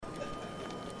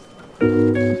And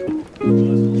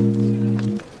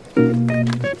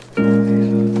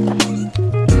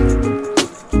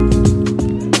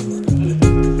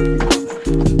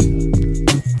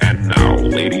now,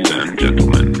 ladies and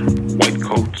gentlemen, white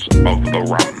coats of the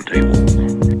round table.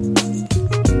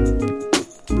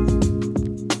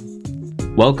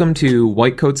 Welcome to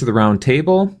White Coats of the Round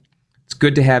Table. It's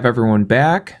good to have everyone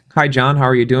back. Hi, John. How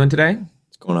are you doing today?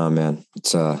 What's going on, man?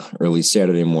 It's early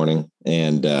Saturday morning,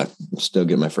 and I'm still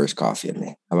getting my first coffee in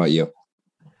me. How about you?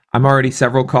 I'm already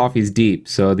several coffees deep,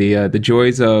 so the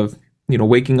joys of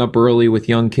waking up early with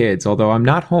young kids. Although I'm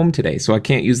not home today, so I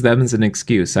can't use them as an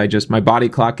excuse. My body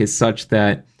clock is such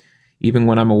that even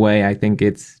when I'm away, I think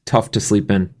it's tough to sleep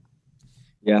in.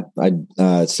 Yeah,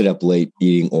 I sit up late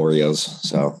eating Oreos,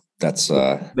 so that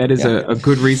is a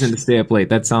good reason to stay up late.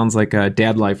 That sounds like a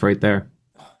dad life right there.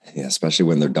 Yeah, especially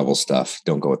when they're double stuff.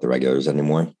 Don't go with the regulars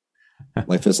anymore.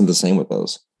 Life isn't the same with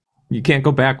those. You can't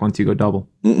go back once you go double.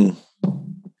 Mm-mm.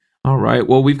 All right.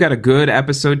 Well, we've got a good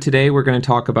episode today. We're going to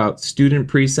talk about student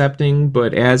precepting,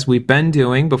 but as we've been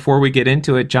doing, before we get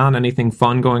into it, John, anything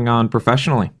fun going on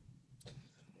professionally?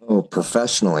 Oh,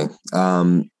 professionally.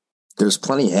 There's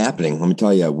plenty happening. Let me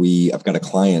tell you, I've got a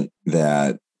client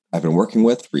that I've been working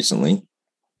with recently.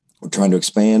 We're trying to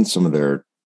expand some of their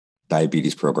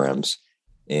diabetes programs,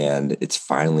 and it's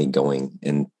finally going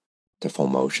into full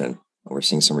motion. We're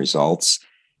seeing some results.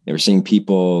 And we're seeing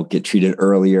people get treated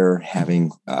earlier,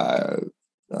 having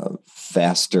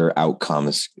faster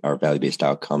outcomes, or value-based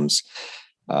outcomes,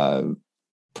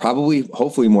 probably,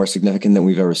 hopefully more significant than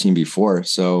we've ever seen before.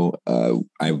 So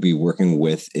I'll be working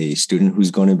with a student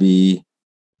who's going to be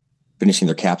finishing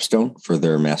their capstone for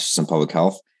their master's in public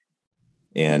health.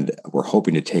 And we're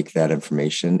hoping to take that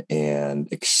information and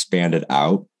expand it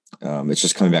out. It's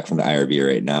just coming back from the IRB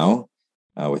right now.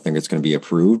 We think it's going to be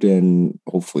approved, and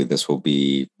hopefully this will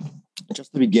be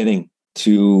just the beginning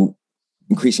to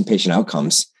increasing patient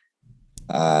outcomes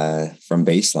from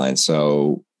baseline.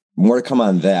 So more to come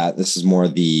on that. This is more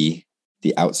the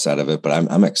outset of it, but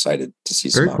I'm excited to see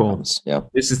some outcomes. Yeah.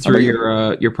 This is through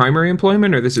your primary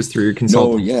employment, or this is through your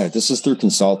consulting? No, yeah, this is through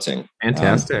consulting.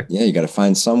 Fantastic. You got to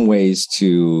find some ways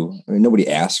to, nobody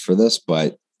asked for this,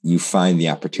 but you find the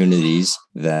opportunities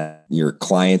that your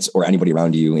clients or anybody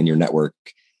around you in your network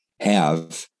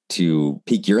have to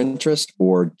pique your interest,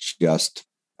 or just,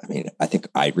 I think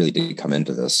I really did come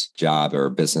into this job or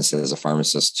business as a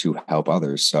pharmacist to help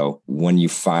others. So when you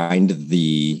find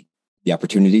the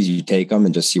opportunities, you take them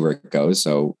and just see where it goes.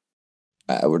 So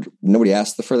nobody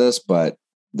asked for this, but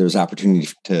there's opportunity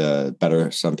to better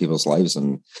some people's lives.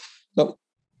 And so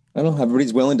I don't know,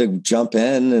 everybody's willing to jump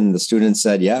in, and the student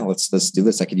said, yeah, let's do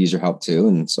this. I could use your help too.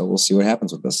 And so we'll see what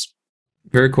happens with this.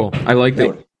 Very cool. I like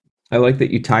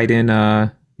that you tied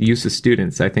in use of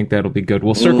students. I think that'll be good.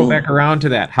 We'll circle back around to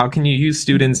that. How can you use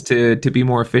students to be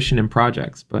more efficient in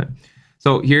projects? But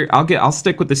so here, I'll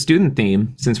stick with the student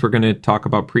theme since we're going to talk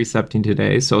about precepting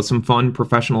today. So some fun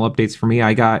professional updates for me.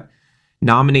 I got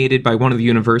nominated by one of the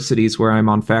universities where I'm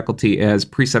on faculty as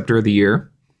Preceptor of the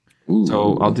Year. Ooh.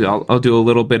 So I'll do a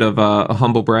little bit of a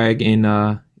humble brag. In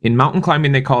mountain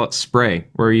climbing, they call it spray,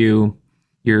 where your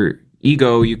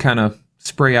ego, you kind of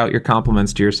spray out your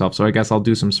compliments to yourself. So I guess I'll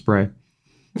do some spray.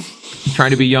 I'm trying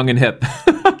to be young and hip.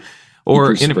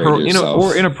 Or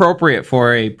inappropriate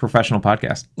for a professional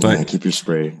podcast. But yeah, keep your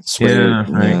spray. Yeah,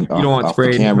 right. You don't want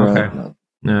sprayed. Okay.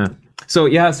 No.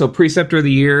 So Preceptor of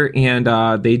the Year, and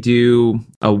they do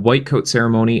a white coat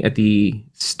ceremony at the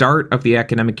start of the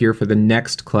academic year for the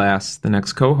next class, the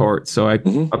next cohort. So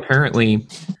apparently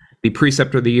the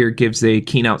Preceptor of the Year gives a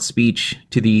keynote speech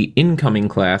to the incoming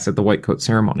class at the white coat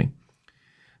ceremony.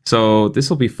 So this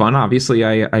will be fun. Obviously,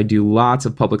 I do lots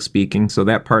of public speaking, so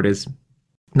that part is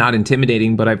not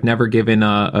intimidating, but I've never given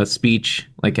a speech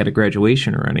like at a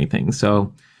graduation or anything.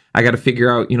 So I got to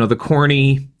figure out, the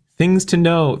corny things to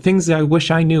know, things that I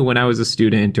wish I knew when I was a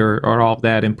student, or all of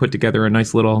that, and put together a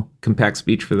nice little compact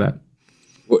speech for that.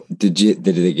 What, did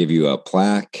they give you a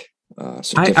plaque,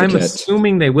 certificate? I'm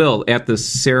assuming they will at the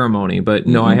ceremony, but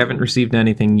no, I haven't received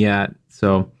anything yet.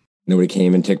 So nobody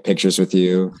came and took pictures with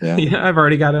you? Yeah, I've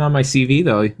already got it on my CV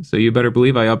though, so you better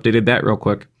believe I updated that real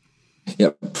quick.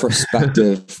 Yep,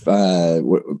 prospective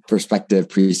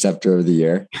Preceptor of the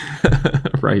Year.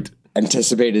 Right.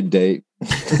 Anticipated date.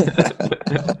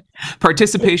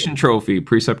 Participation trophy,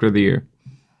 Preceptor of the Year.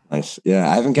 Nice. Yeah,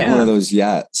 I haven't gotten one of those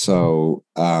yet. So,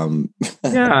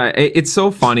 yeah, it's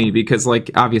so funny because,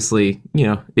 obviously,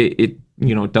 it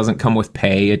doesn't come with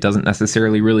pay. It doesn't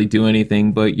necessarily really do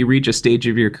anything, but you reach a stage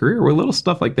of your career where little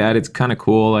stuff like that, it's kind of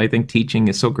cool. I think teaching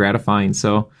is so gratifying.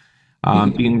 So,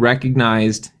 being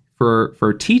recognized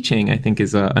for teaching, I think,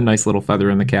 is a nice little feather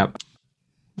in the cap.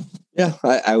 Yeah,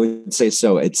 I would say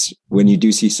so. It's when you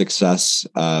do see success,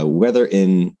 whether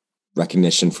in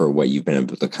recognition for what you've been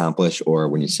able to accomplish, or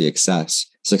when you see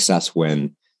success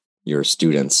when your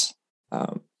students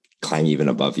climb even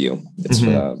above you. It's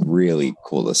really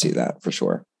cool to see that for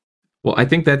sure. Well, I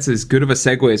think that's as good of a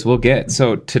segue as we'll get.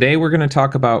 So today we're going to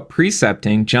talk about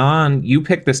precepting. John, you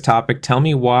picked this topic. Tell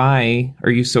me, why are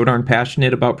you so darn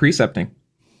passionate about precepting?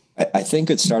 I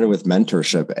think it started with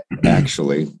mentorship,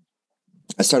 actually.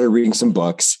 I started reading some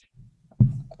books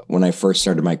when I first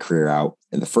started my career out.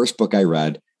 And the first book I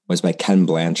read was by Ken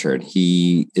Blanchard.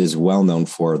 He is well known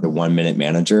for the 1 Minute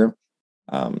Manager.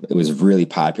 It was really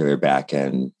popular back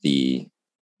in the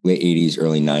late 80s,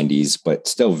 early 90s, but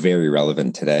still very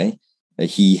relevant today.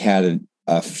 He had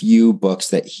a few books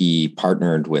that he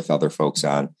partnered with other folks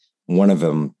on. One of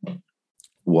them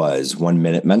was 1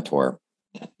 Minute Mentor,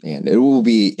 and it will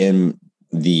be in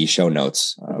the show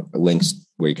notes, links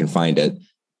where you can find it.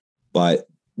 But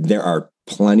there are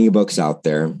plenty of books out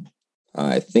there.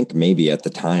 I think maybe at the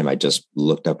time I just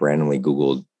looked up randomly,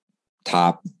 Googled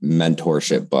top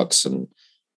mentorship books, and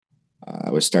I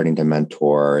was starting to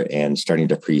mentor and starting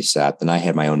to precept. And I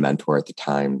had my own mentor at the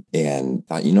time and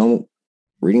thought,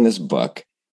 reading this book,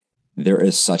 there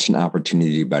is such an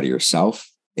opportunity to better yourself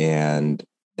and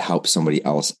help somebody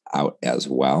else out as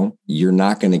well. You're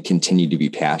not going to continue to be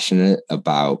passionate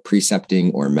about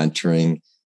precepting or mentoring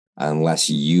unless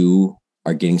you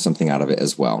are getting something out of it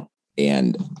as well.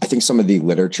 And I think some of the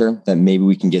literature that maybe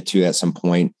we can get to at some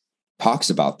point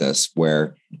talks about this,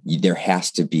 where there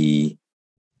has to be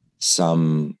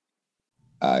some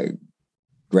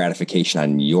gratification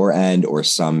on your end or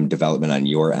some development on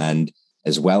your end,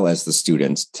 as well as the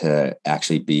students, to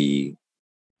actually be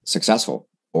successful,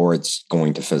 or it's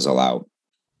going to fizzle out.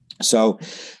 So,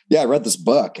 I read this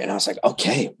book and I was like,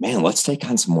 okay, man, let's take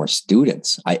on some more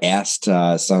students. I asked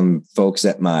some folks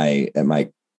at my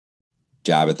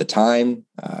job at the time,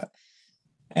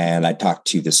 and I talked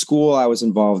to the school I was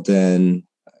involved in,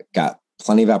 got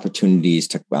plenty of opportunities,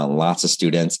 took on lots of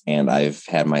students, and I've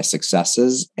had my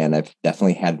successes, and I've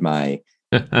definitely had my,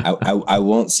 I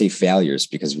won't say failures,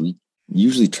 because we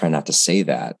usually try not to say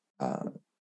that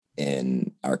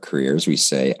in our careers. We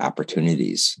say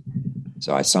opportunities.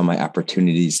 So I saw my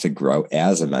opportunities to grow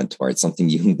as a mentor. It's something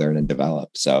you can learn and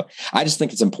develop. So I just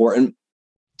think it's important,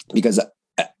 because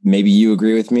maybe you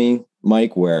agree with me,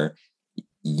 Mike, where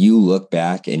you look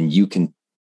back and you can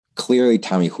clearly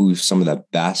tell me who some of the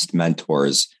best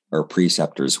mentors or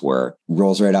preceptors were.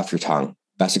 Rolls right off your tongue.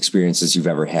 Best experiences you've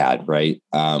ever had, right?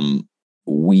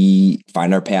 We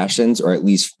find our passions, or at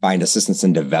least find assistance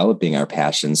in developing our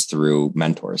passions, through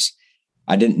mentors.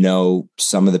 I didn't know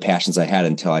some of the passions I had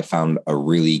until I found a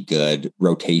really good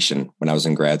rotation when I was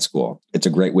in grad school. It's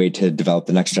a great way to develop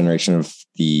the next generation of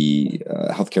the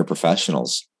healthcare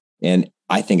professionals. And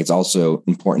I think it's also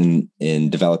important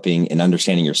in developing and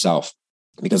understanding yourself,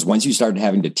 because once you start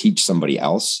having to teach somebody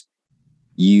else,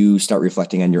 you start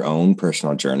reflecting on your own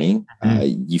personal journey.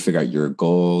 You figure out your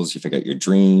goals, you figure out your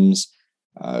dreams,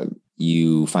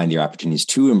 you find your opportunities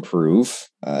to improve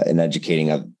in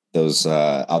educating those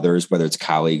others, whether it's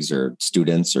colleagues or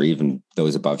students or even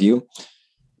those above you.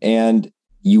 And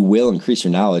you will increase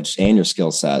your knowledge and your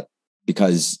skill set,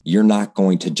 because you're not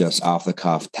going to just off the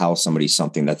cuff tell somebody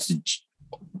something that's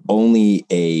only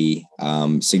a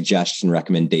suggestion,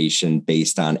 recommendation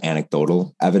based on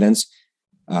anecdotal evidence.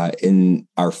 In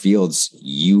our fields,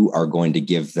 you are going to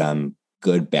give them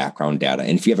good background data.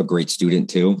 And if you have a great student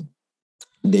too,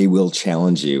 they will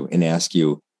challenge you and ask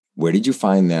you, where did you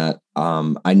find that?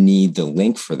 I need the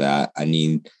link for that. I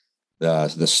need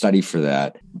the study for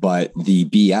that. But the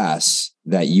BS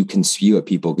that you can spew at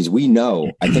people, because we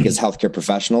know, I think as healthcare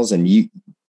professionals, and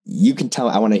you can tell,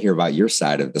 I want to hear about your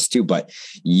side of this too, but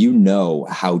you know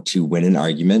how to win an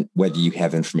argument, whether you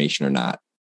have information or not.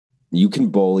 You can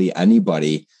bully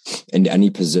anybody into any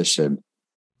position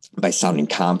by sounding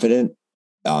confident,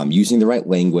 using the right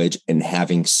language, and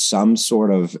having some sort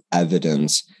of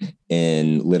evidence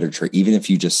in literature. Even if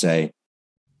you just say,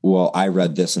 well, I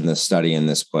read this in this study in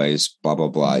this place, blah, blah,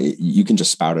 blah. You can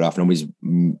just spout it off. Nobody's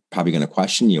probably going to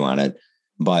question you on it.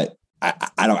 But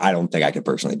I don't think I could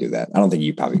personally do that. I don't think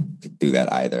you probably could do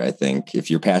that either. I think if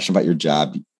you're passionate about your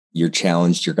job, you're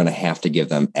challenged, you're going to have to give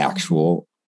them actual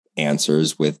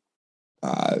answers with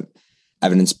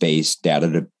evidence-based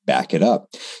data to back it up.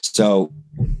 So,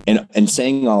 and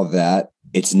saying all that,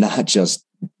 it's not just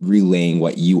relaying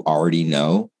what you already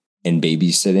know in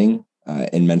babysitting,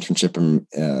 in mentorship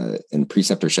and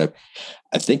preceptorship.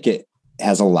 I think it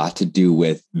has a lot to do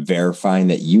with verifying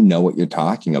that you know what you're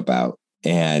talking about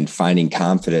and finding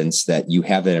confidence that you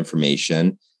have that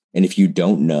information. And if you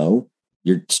don't know,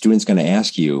 your student's going to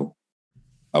ask you,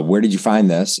 where did you find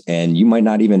this? And you might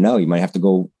not even know. You might have to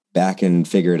go back and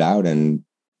figure it out and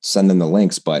send them the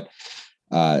links. But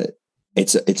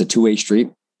it's a two-way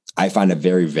street. I find it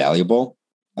very valuable.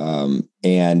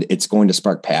 And it's going to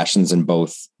spark passions in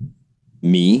both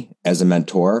me as a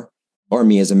mentor or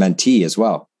me as a mentee as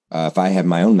well. If I have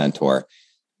my own mentor,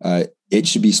 it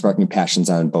should be sparking passions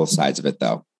on both sides of it,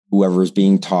 though. Whoever is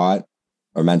being taught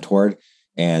or mentored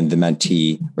and the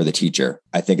mentee or the teacher.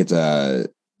 I think it's a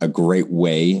great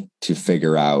way to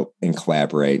figure out and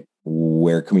collaborate.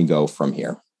 Where can we go from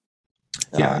here?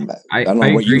 Yeah, I don't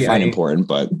know what you find important,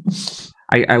 but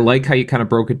I like how you kind of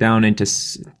broke it down into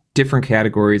different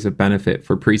categories of benefit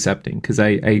for precepting, because I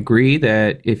agree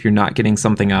that if you're not getting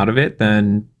something out of it,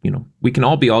 then, you know, we can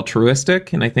all be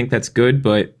altruistic, and I think that's good.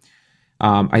 But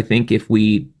I think if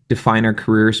we define our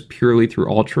careers purely through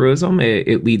altruism,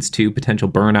 it leads to potential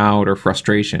burnout or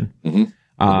frustration.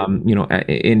 You know,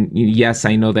 and yes,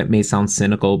 I know that may sound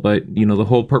cynical, but, you know, the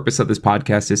whole purpose of this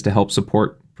podcast is to help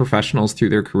support professionals through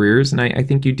their careers. And I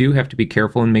think you do have to be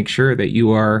careful and make sure that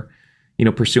you are, you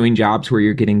know, pursuing jobs where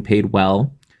you're getting paid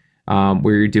well,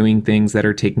 where you're doing things that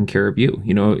are taking care of you.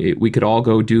 You know, we could all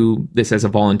go do this as a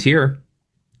volunteer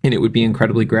and it would be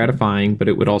incredibly gratifying, but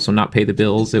it would also not pay the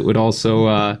bills. It would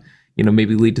also, you know,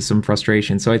 maybe lead to some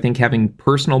frustration. So I think having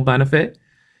personal benefit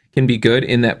can be good,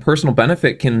 in that personal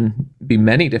benefit can be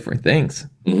many different things.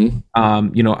 You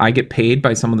know, I get paid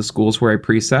by some of the schools where I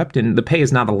precept, and the pay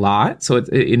is not a lot. So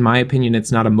in my opinion,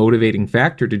 it's not a motivating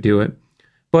factor to do it,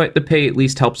 but the pay at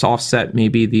least helps offset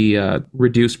maybe the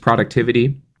reduced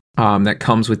productivity that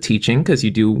comes with teaching. Because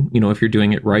you do, you know, if you're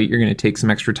doing it right, you're going to take some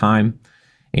extra time,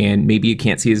 and maybe you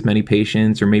can't see as many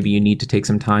patients, or maybe you need to take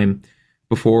some time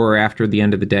before or after the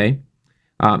end of the day.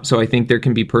 So I think there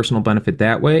can be personal benefit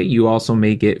that way. You also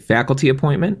may get faculty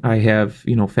appointment. I have,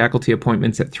 you know, faculty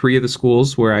appointments at 3 of the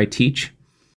schools where I teach,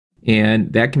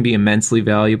 and that can be immensely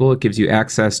valuable. It gives you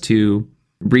access to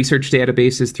research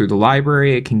databases through the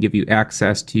library. It can give you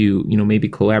access to, you know, maybe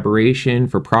collaboration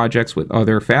for projects with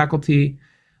other faculty.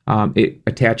 It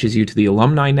attaches you to the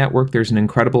alumni network. There's an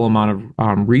incredible amount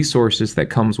of resources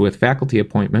that comes with faculty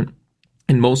appointment.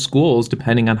 And most schools,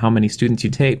 depending on how many students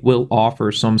you take, will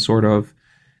offer some sort of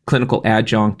clinical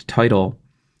adjunct title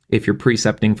if you're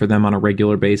precepting for them on a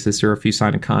regular basis, or if you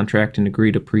sign a contract and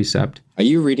agree to precept. Are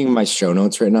you reading my show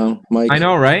notes right now, Mike? I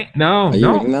know, right? No, Are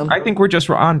you reading them? I think we're just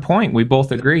on point. We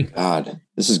both agree. God,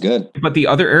 this is good. But the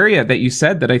other area that you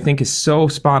said that I think is so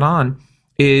spot on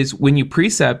is when you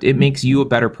precept, it makes you a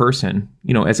better person,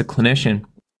 you know, as a clinician,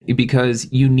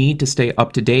 because you need to stay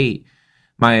up to date.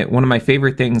 One of my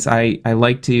favorite things, I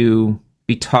like to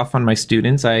be tough on my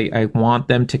students. I want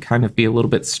them to kind of be a little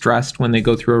bit stressed when they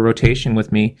go through a rotation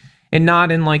with me, and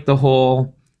not in like the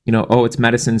whole, you know, oh, it's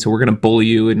medicine, so we're going to bully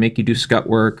you and make you do scut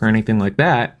work or anything like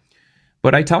that.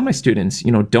 But I tell my students,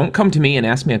 you know, don't come to me and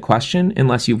ask me a question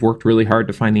unless you've worked really hard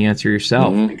to find the answer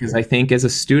yourself. Because I think as a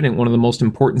student, one of the most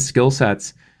important skill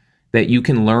sets that you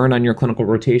can learn on your clinical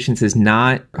rotations is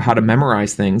not how to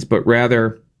memorize things, but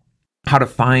rather how to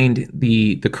find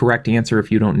the correct answer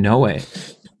if you don't know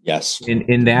it. Yes.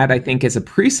 In that, I think as a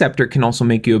preceptor can also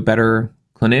make you a better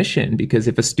clinician, because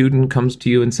if a student comes to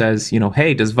you and says, you know,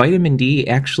 hey, does vitamin D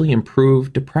actually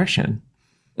improve depression?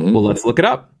 Well, let's look it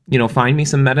up. You know, find me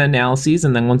some meta-analyses,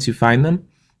 and then once you find them,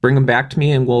 bring them back to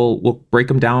me, and we'll break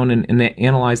them down and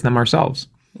analyze them ourselves.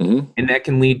 And that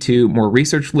can lead to more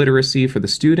research literacy for the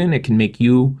student. It can make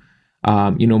you,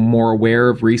 you know, more aware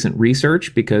of recent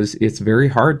research, because it's very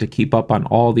hard to keep up on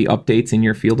all the updates in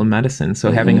your field of medicine.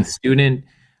 So having a student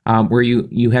where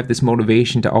you have this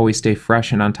motivation to always stay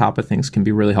fresh and on top of things can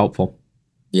be really helpful.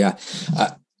 Yeah.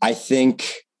 I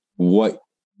think what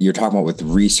you're talking about with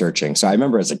researching. So I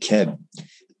remember as a kid,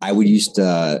 I would used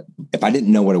to, if I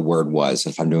didn't know what a word was,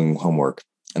 if I'm doing homework,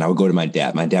 and I would go to my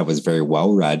dad. My dad was very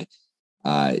well read.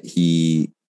 He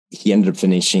ended up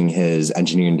finishing his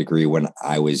engineering degree when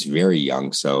I was very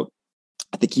young. So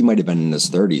I think he might have been in his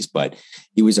 30s, but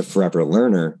he was a forever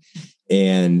learner.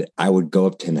 And I would go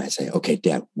up to him and I'd say, okay,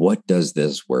 Dad, what does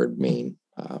this word mean?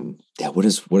 Dad, what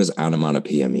does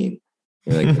onomatopoeia mean?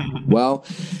 You're like, well,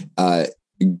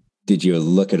 did you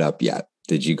look it up yet?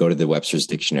 Did you go to the Webster's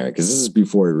dictionary? Because this is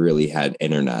before we really had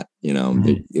internet, you know,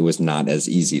 it was not as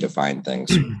easy to find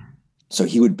things. So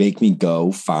he would make me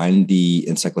go find the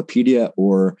encyclopedia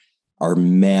or our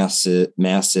massive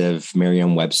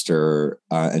Merriam-Webster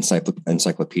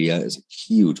encyclopedia is a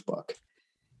huge book.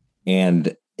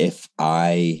 And if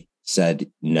I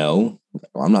said, no,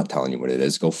 well, I'm not telling you what it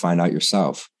is, go find out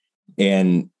yourself.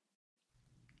 And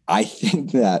I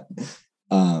think that,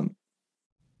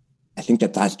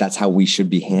 that's how we should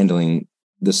be handling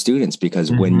the students,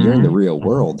 because when you're in the real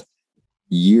world,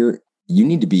 you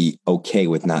need to be okay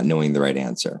with not knowing the right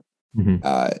answer.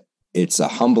 It's a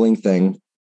humbling thing,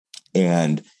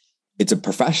 and it's a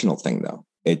professional thing, though.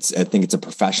 I think it's a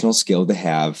professional skill to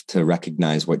have, to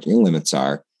recognize what your limits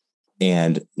are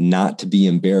and not to be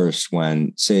embarrassed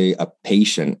when, say, a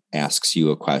patient asks you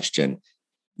a question.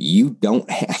 You don't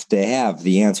have to have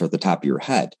the answer at the top of your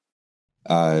head.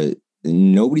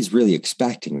 Nobody's really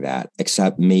expecting that,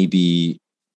 except maybe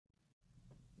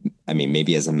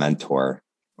as a mentor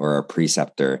or a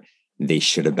preceptor, they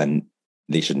should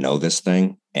know this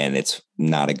thing, and it's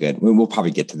not a good, we'll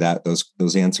probably get to that,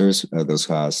 those answers,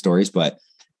 those stories, but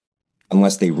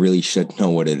unless they really should know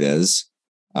what it is,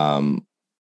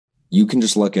 you can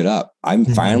just look it up. I'm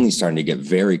finally starting to get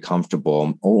very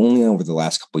comfortable, only over the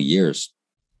last couple of years,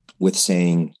 with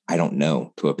saying, I don't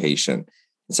know, to a patient,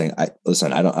 and saying,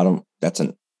 listen, I don't, that's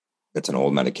an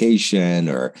old medication,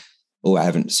 or, oh, I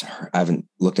haven't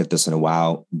looked at this in a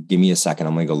while. Give me a second.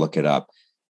 I'm going to go look it up.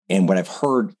 And what I've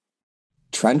heard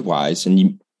trend wise,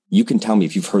 and you can tell me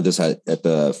if you've heard this at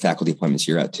the faculty appointments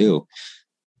you're at too,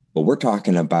 but we're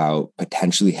talking about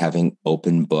potentially having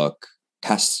open book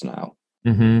tests now,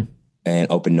 and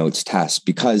open notes tests,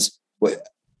 because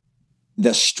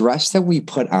the stress that we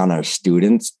put on our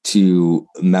students to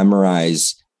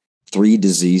memorize 3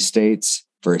 disease states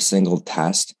for a single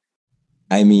test.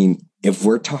 I mean, if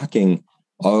we're talking,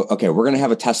 okay, we're going to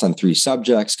have a test on 3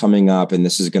 subjects coming up, and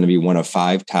this is going to be one of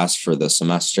 5 tests for the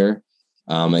semester.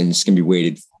 And it's going to be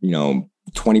weighted,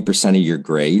 20% of your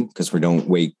grade, because we don't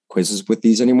weight quizzes with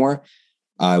these anymore.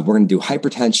 We're going to do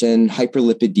hypertension,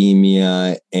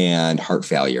 hyperlipidemia, and heart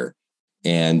failure.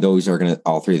 And those are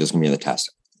all 3 of those are going to be in the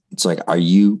test. It's like, are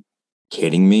you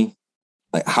kidding me?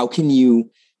 Like, how can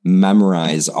you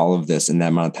memorize all of this in that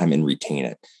amount of time and retain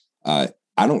it?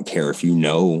 I don't care if you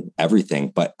know everything,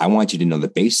 but I want you to know the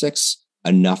basics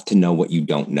enough to know what you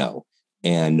don't know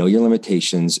and know your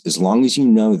limitations. As long as you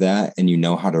know that and you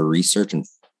know how to research and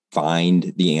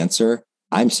find the answer,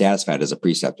 I'm satisfied as a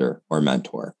preceptor or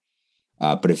mentor.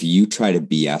 But if you try to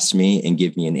BS me and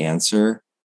give me an answer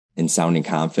and sounding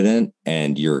confident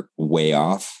and you're way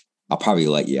off, I'll probably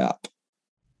let you up.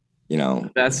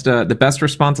 The best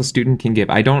response a student can give.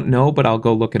 I don't know, but I'll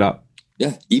go look it up.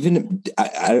 Yeah. Even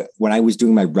when I was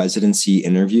doing my residency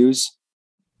interviews,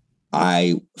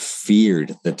 I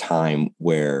feared the time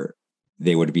where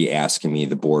they would be asking me,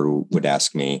 the board would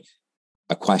ask me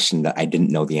a question that I didn't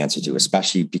know the answer to,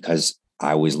 especially because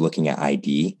I was looking at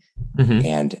ID.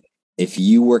 And if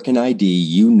you work in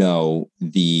ID,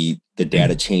 the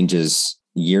data changes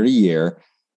year to year,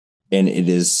 and it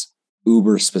is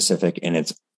uber specific, and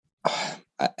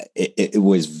it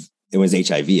was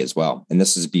HIV as well. And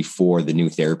this is before the new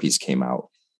therapies came out.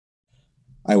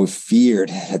 I was feared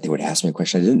that they would ask me a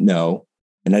question I didn't know.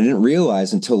 And I didn't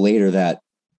realize until later that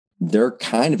they're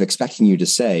kind of expecting you to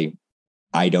say,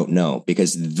 I don't know,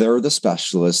 because they're the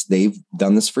specialists. They've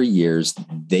done this for years.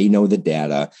 They know the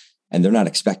data, and they're not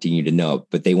expecting you to know,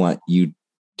 but they want you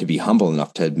to be humble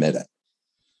enough to admit it.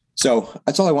 So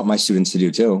that's all I want my students to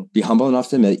do too. Be humble enough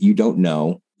to admit you don't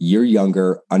know. You're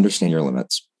younger, understand your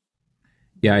limits.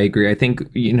 Yeah, I agree. I think,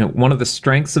 one of the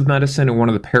strengths of medicine and one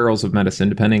of the perils of medicine,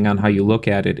 depending on how you look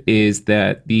at it, is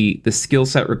that the skill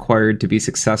set required to be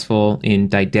successful in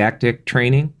didactic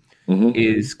training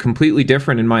is completely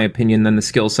different, in my opinion, than the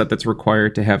skill set that's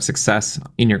required to have success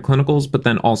in your clinicals, but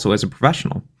then also as a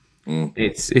professional.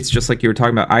 It's just like you were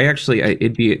talking about.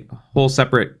 It'd be a whole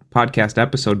separate podcast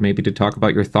episode maybe to talk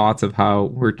about your thoughts of how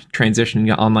we're transitioning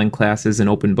to online classes and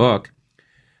open book.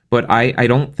 But I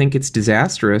don't think it's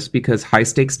disastrous, because high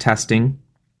stakes testing,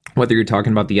 whether you're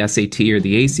talking about the SAT or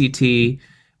the ACT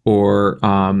or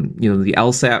the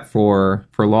LSAT for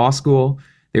law school,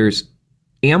 there's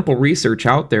ample research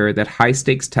out there that high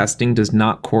stakes testing does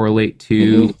not correlate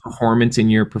to performance in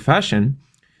your profession.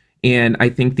 And I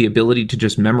think the ability to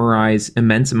just memorize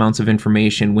immense amounts of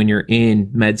information when you're in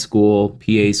med school,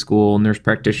 PA school, nurse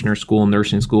practitioner school,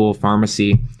 nursing school,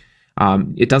 pharmacy,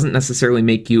 it doesn't necessarily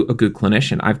make you a good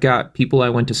clinician. I've got people I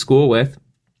went to school with,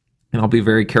 and I'll be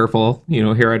very careful,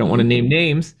 here I don't want to name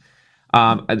names,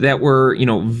 that were,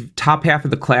 top half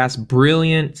of the class,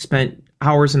 brilliant, spent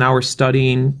hours and hours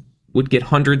studying, would get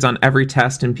hundreds on every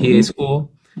test in PA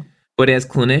school. But as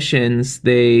clinicians,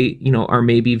 they, are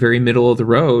maybe very middle of the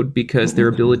road, because their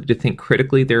ability to think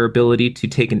critically, their ability to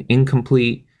take an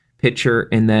incomplete picture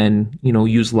and then,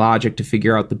 use logic to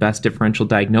figure out the best differential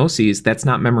diagnoses, that's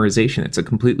not memorization. It's a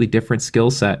completely different skill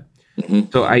set.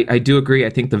 So I do agree. I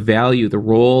think the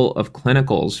role of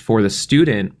clinicals for the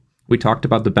student We talked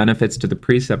about the benefits to the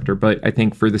preceptor, but I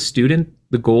think for the student,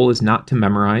 the goal is not to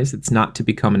memorize. It's not to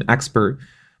become an expert,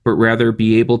 but rather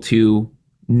be able to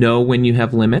know when you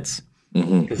have limits.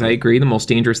 Because I agree, the most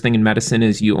dangerous thing in medicine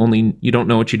is you don't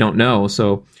know what you don't know.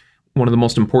 So one of the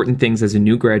most important things as a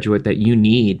new graduate that you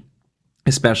need,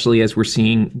 especially as we're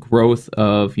seeing growth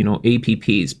of,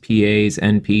 APPs, PAs,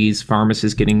 NPs,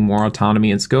 pharmacists getting more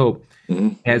autonomy and scope,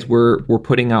 as we're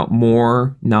putting out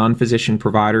more non-physician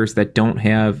providers that don't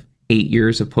have 8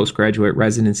 years of postgraduate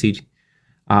residency,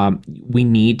 we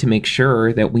need to make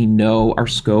sure that we know our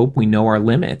scope, we know our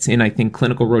limits. And I think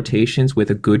clinical rotations with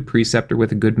a good preceptor,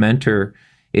 with a good mentor,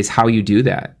 is how you do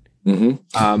that.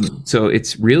 So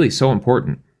it's really so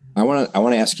important. I want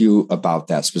to ask you about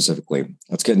that specifically.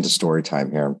 Let's get into story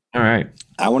time here. All right.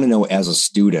 I want to know, as a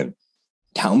student,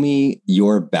 tell me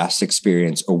your best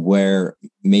experience, or where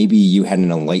maybe you had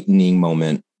an enlightening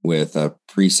moment with a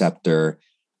preceptor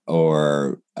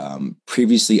or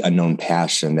previously unknown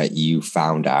passion that you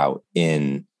found out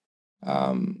in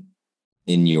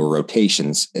your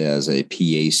rotations as a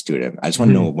PA student. I just want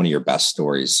to know one of your best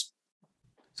stories.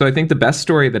 So I think the best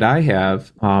story that I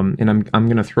have, and I'm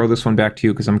going to throw this one back to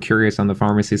you because I'm curious on the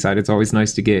pharmacy side. It's always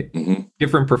nice to get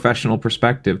different professional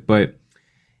perspective. But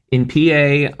in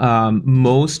PA,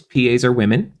 most PAs are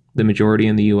women, the majority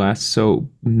in the US. So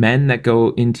men that go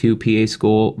into PA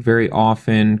school very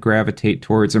often gravitate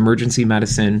towards emergency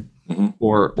medicine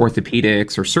or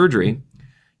orthopedics or surgery.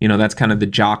 That's kind of the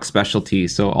jock specialty.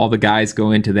 So all the guys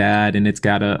go into that, and it's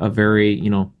got a very,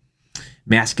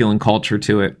 masculine culture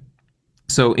to it.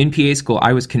 So in PA school,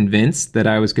 I was convinced that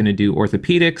I was going to do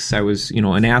orthopedics. I was,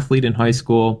 an athlete in high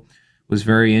school, was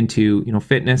very into,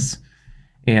 fitness.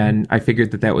 And I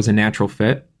figured that was a natural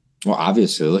fit. Well,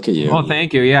 obviously, look at you. Oh,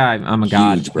 thank you. Yeah, I'm a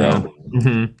god, bro.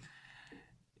 Yeah.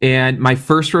 And my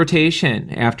first rotation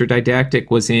after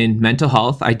didactic was in mental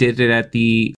health. I did it at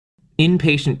the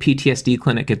inpatient PTSD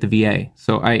clinic at the VA.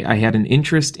 So I had an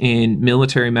interest in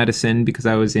military medicine because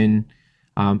I was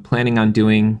planning on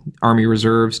doing Army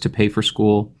Reserves to pay for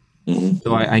school.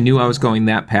 So I knew I was going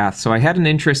that path. So I had an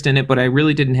interest in it, but I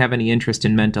really didn't have any interest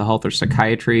in mental health or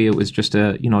psychiatry. It was just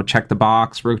a, check the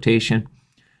box rotation.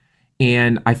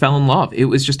 And I fell in love. It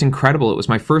was just incredible. It was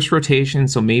my first rotation.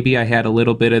 So maybe I had a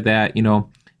little bit of that,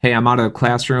 hey, I'm out of the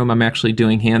classroom. I'm actually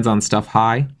doing hands-on stuff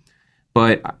high.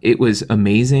 But it was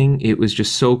amazing. It was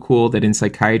just so cool that in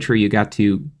psychiatry, you got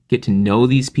to get to know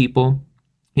these people.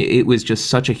 It was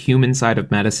just such a human side of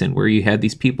medicine where you had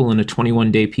these people in a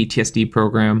 21-day PTSD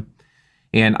program.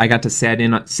 And I got to sit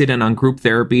in on group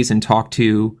therapies and talk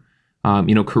to,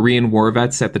 Korean war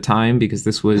vets at the time, because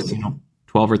this was,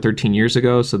 12 or 13 years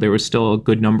ago. So there was still a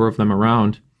good number of them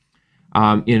around.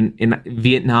 In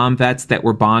Vietnam vets that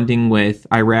were bonding with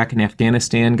Iraq and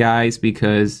Afghanistan guys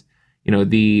because,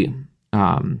 the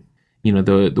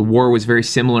war was very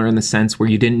similar in the sense where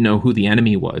you didn't know who the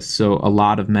enemy was. So a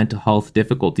lot of mental health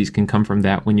difficulties can come from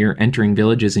that when you're entering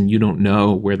villages and you don't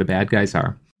know where the bad guys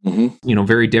are.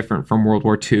 Very different from World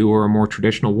War II or a more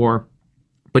traditional war.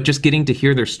 But just getting to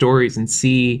hear their stories and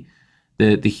see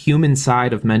the human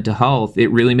side of mental health, it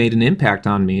really made an impact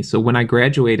on me. So when I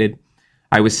graduated,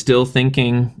 I was still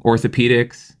thinking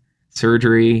orthopedics,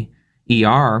 surgery,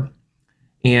 ER,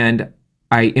 and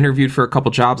I interviewed for a couple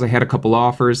jobs. I had a couple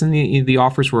offers, and the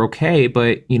offers were okay,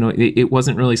 but it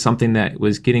wasn't really something that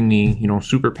was getting me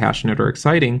super passionate or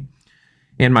exciting.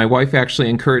 And my wife actually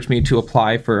encouraged me to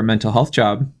apply for a mental health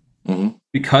job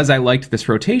because I liked this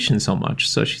rotation so much.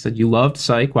 So she said, "You loved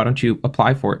psych. Why don't you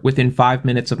apply for it?" Within 5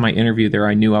 minutes of my interview there,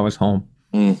 I knew I was home,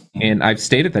 and I've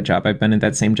stayed at that job. I've been at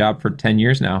that same job for 10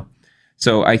 years now.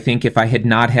 So I think if I had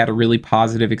not had a really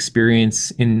positive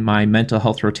experience in my mental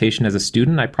health rotation as a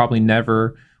student, I probably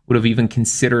never would have even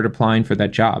considered applying for that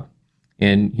job.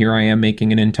 And here I am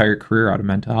making an entire career out of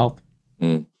mental health.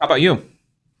 How about you?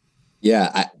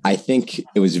 Yeah, I think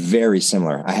it was very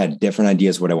similar. I had different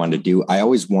ideas what I wanted to do. I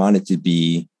always wanted to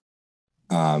be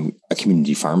a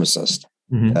community pharmacist.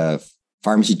 The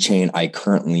pharmacy chain I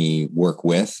currently work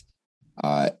with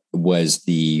was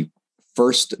the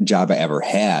first job I ever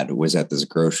had was at this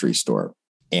grocery store.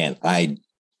 And I'm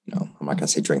not going to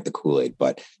say drink the Kool-Aid,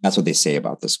 but that's what they say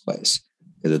about this place.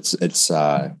 It's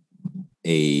a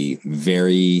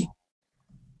very,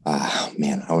 I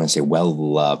want to say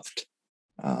well-loved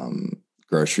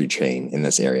grocery chain in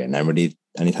this area. And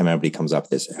anytime anybody comes up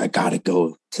this, I got to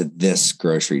go to this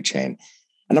grocery chain.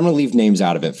 And I'm going to leave names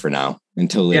out of it for now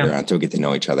until later on, until we get to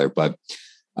know each other. But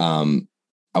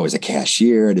I was a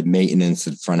cashier, I did maintenance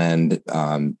at front end,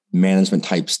 management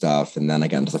type stuff. And then I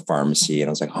got into the pharmacy and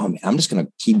I was like, oh man, I'm just going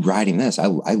to keep riding this. I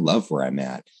love where I'm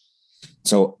at.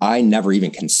 So I never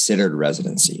even considered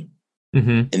residency.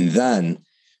 Mm-hmm. And then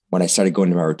when I started going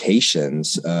to my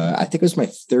rotations, I think it was my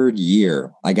third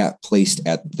year, I got placed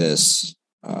at this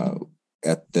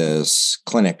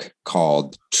clinic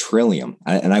called Trillium.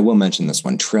 And I will mention this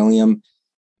one, Trillium,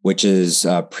 which is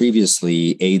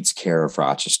previously AIDS Care of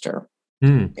Rochester.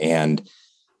 Mm. And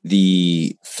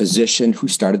the physician who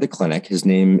started the clinic, his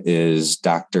name is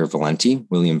Dr. Valenti,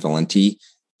 William Valenti.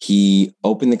 He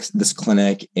opened this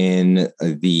clinic in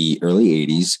the early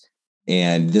 80s.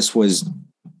 And this was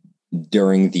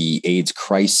during the AIDS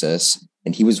crisis.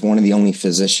 And he was one of the only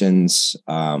physicians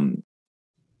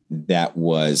that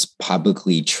was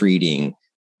publicly treating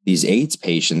these AIDS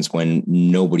patients when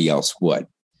nobody else would.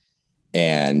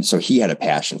 And so he had a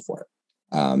passion for it.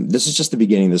 This is just the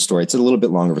beginning of the story. It's a little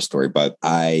bit longer of a story, but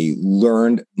I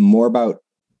learned more about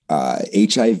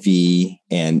HIV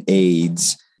and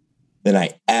AIDS than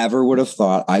I ever would have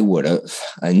thought I would have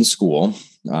in school.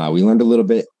 We learned a little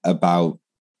bit about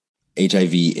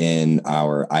HIV in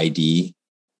our ID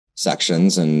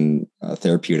sections and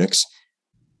therapeutics.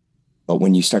 But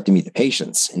when you start to meet the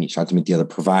patients and you start to meet the other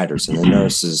providers and the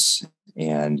nurses,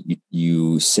 and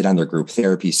you sit on their group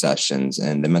therapy sessions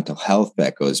and the mental health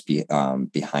that goes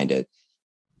behind it,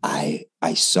 I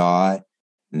saw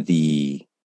the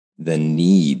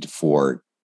need for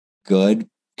good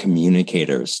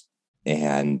communicators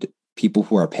and people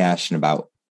who are passionate about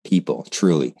people,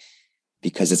 truly,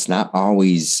 because it's not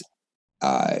always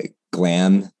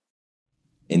glam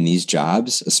in these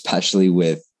jobs, especially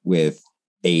with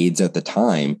AIDS at the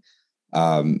time.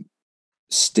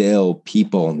 Still,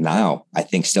 people now, I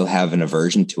think, still have an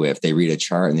aversion to it. If they read a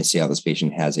chart and they see how this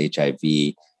patient has HIV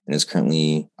and is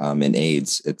currently in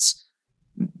AIDS,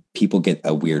 people get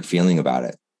a weird feeling about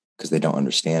it because they don't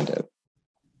understand it.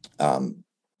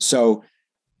 So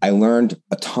I learned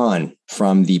a ton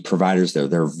from the providers there.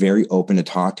 They're very open to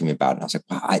talk to me about it. And I was like,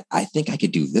 wow, I think I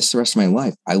could do this the rest of my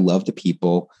life. I love the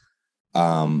people.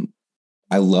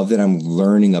 I love that I'm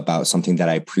learning about something that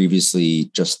I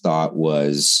previously just thought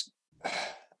was,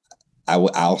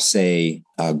 I'll say,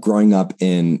 growing up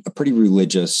in a pretty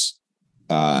religious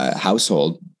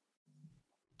household,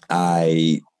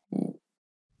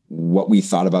 what we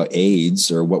thought about AIDS,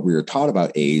 or what we were taught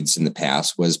about AIDS in the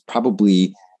past, was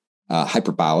probably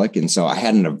hyperbolic. And so I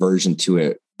had an aversion to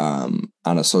it on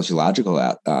a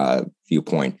sociological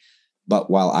viewpoint. But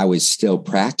while I was still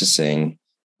practicing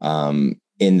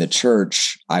in the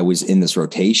church, I was in this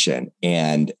rotation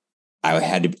and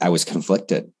I was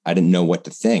conflicted. I didn't know what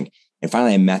to think. And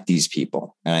finally I met these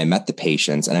people and I met the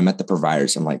patients and I met the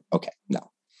providers. I'm like, okay,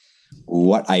 no,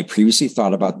 what I previously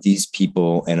thought about these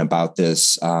people and about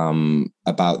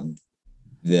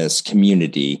this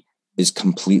community is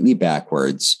completely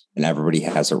backwards and everybody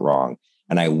has it wrong.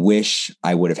 And I wish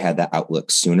I would have had that outlook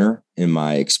sooner in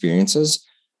my experiences,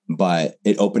 but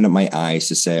it opened up my eyes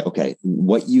to say, okay,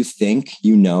 what you think,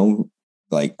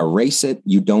 like, erase it.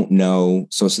 You don't know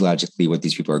sociologically what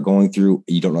these people are going through.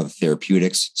 You don't know the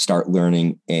therapeutics. Start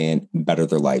learning and better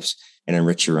their lives and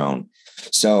enrich your own.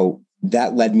 So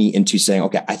that led me into saying,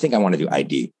 okay, I think I want to do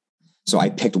ID. So I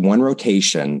picked one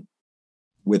rotation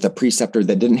with a preceptor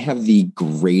that didn't have the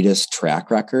greatest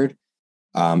track record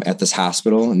at this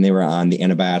hospital. And they were on the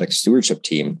antibiotic stewardship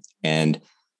team. And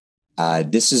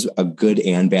this is a good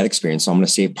and bad experience. So I'm going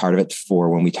to save part of it for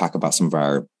when we talk about some of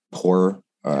our poor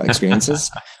experiences.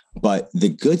 But the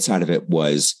good side of it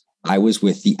was I was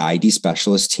with the ID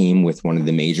specialist team with one of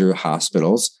the major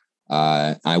hospitals.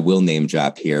 I will name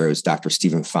drop here. It was Dr.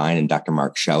 Stephen Fine and Dr.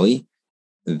 Mark Shelley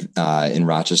in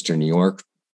Rochester, New York.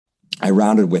 I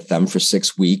rounded with them for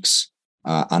 6 weeks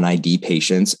on ID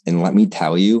patients. And let me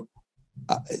tell you,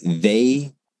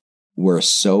 they were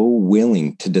so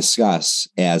willing to discuss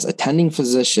as attending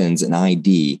physicians in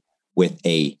ID with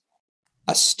a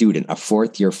student, a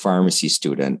fourth-year pharmacy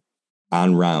student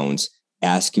on rounds,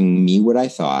 asking me what I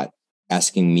thought,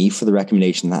 asking me for the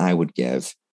recommendation that I would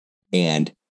give. And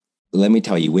let me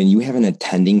tell you, when you have an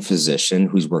attending physician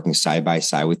who's working side by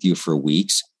side with you for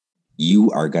weeks, you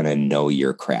are going to know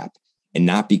your crap. And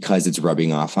not because it's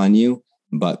rubbing off on you,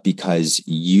 but because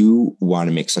you want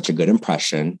to make such a good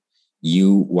impression.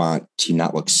 You want to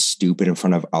not look stupid in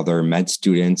front of other med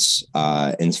students,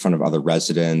 in front of other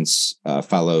residents,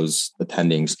 fellows,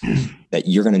 attendings, that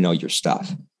you're going to know your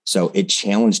stuff. So it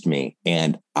challenged me.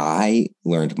 And I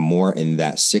learned more in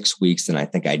that 6 weeks than I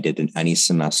think I did in any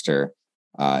semester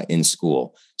in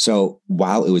school. So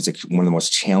while it was one of the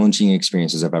most challenging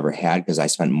experiences I've ever had, because I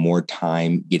spent more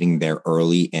time getting there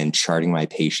early and charting my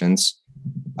patients,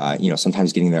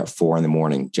 sometimes getting there at 4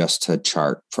 a.m. just to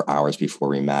chart for hours before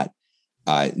we met.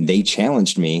 They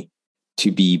challenged me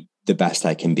to be the best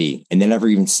I can be. And they never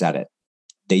even said it.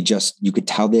 you could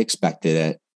tell they expected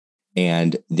it,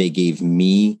 and they gave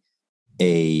me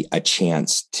a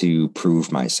chance to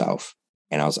prove myself.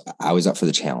 And I was up for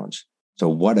the challenge. So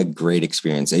what a great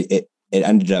experience. I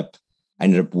ended up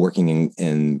working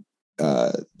in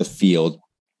the field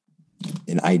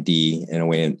in ID in a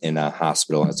way in a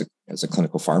hospital as a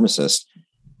clinical pharmacist.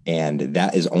 And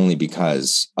that is only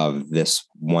because of this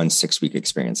 1 6-week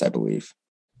experience, I believe.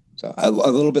 So a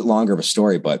little bit longer of a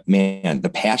story, but man, the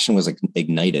passion was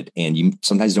ignited, and you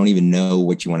sometimes don't even know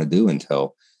what you want to do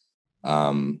until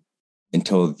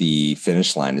the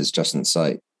finish line is just in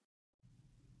sight.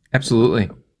 Absolutely.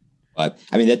 But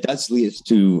I mean, that does lead us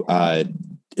to,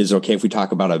 is it okay if we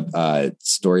talk about a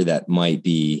story that might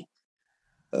be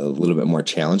a little bit more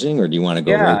challenging, or do you want to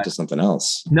go right to something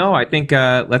else? No, I think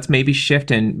let's maybe shift,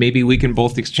 and maybe we can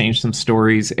both exchange some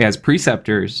stories as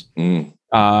preceptors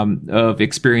of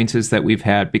experiences that we've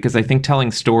had, because I think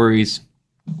telling stories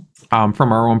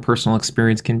from our own personal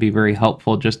experience can be very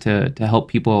helpful, just to help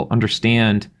people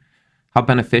understand how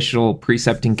beneficial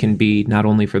precepting can be, not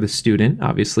only for the student.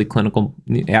 Obviously, clinical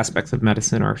aspects of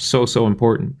medicine are so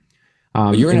important.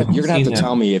 You're gonna have to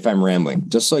tell me if I'm rambling,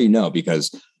 just so you know,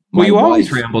 because you always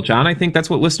ramble, John. I think that's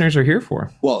what listeners are here for.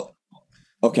 Well,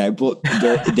 okay, but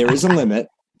there is a limit,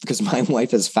 because my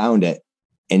wife has found it,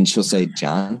 and she'll say,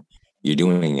 "John, you're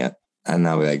doing it," and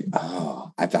I'll be like,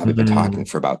 "Oh, I've been talking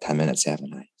for about 10 minutes,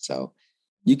 haven't I?" So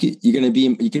you can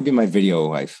be my video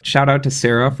wife. Shout out to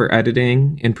Sarah for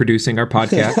editing and producing our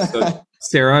podcast. So,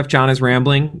 Sarah, if John is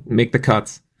rambling, make the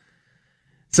cuts.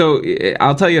 So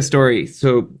I'll tell you a story.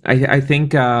 So I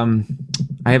think I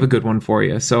have a good one for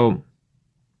you. So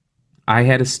I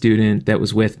had a student that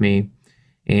was with me,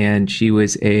 and she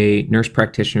was a nurse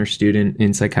practitioner student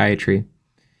in psychiatry,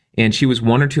 and she was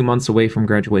 1 or 2 months away from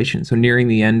graduation, so nearing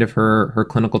the end of her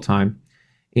clinical time.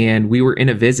 And we were in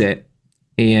a visit,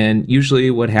 and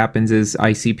usually what happens is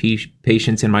I see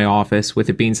patients in my office. With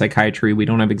it being psychiatry, we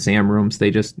don't have exam rooms.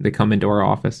 They come into our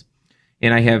office,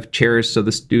 and I have chairs, so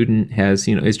the student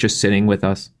is just sitting with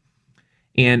us.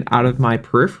 And out of my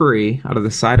periphery, out of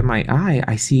the side of my eye,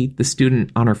 I see the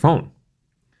student on her phone.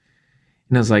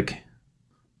 And I was like,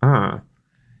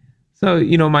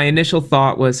 So, my initial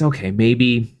thought was, okay,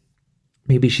 maybe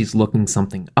she's looking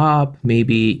something up.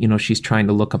 Maybe, she's trying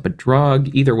to look up a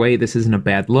drug. Either way, this isn't a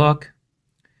bad look.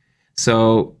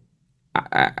 So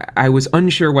I was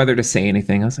unsure whether to say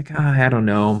anything. I was like, I don't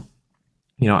know.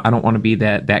 I don't want to be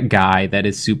that guy that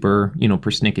is super,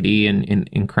 persnickety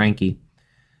and cranky.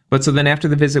 But so then after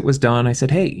the visit was done, I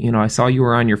said, hey, I saw you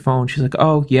were on your phone. She's like,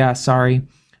 oh, yeah, sorry.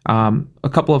 A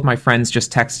couple of my friends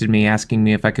just texted me asking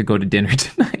me if I could go to dinner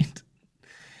tonight.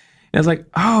 And I was like,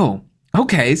 oh,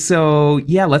 okay. So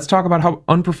yeah, let's talk about how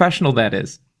unprofessional that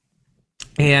is.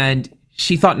 And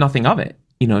she thought nothing of it.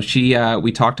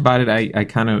 We talked about it. I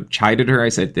kind of chided her. I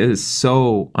said, this is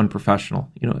so unprofessional,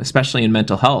 especially in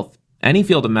mental health. Any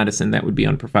field of medicine, that would be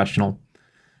unprofessional.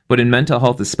 But in mental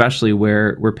health, especially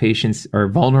where patients are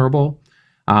vulnerable,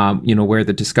 where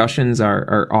the discussions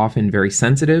are often very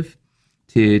sensitive,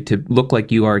 to look like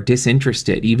you are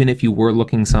disinterested, even if you were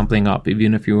looking something up,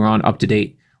 even if you were on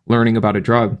up-to-date learning about a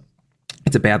drug,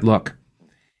 it's a bad look.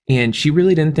 And she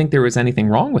really didn't think there was anything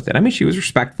wrong with it. I mean, she was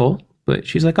respectful, but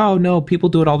she's like, oh, no, people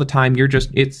do it all the time.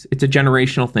 It's a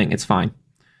generational thing. It's fine.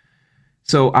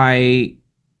 So I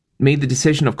made the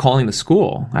decision of calling the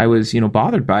school. I was,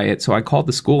 bothered by it. So I called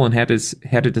the school and had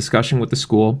a discussion with the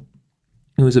school.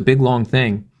 It was a big, long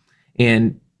thing.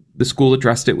 And the school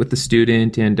addressed it with the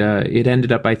student, and it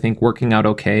ended up, I think, working out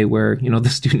okay, where, the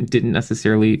student didn't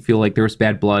necessarily feel like there was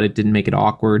bad blood. It didn't make it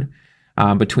awkward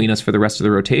between us for the rest of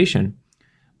the rotation.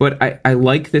 But I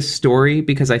like this story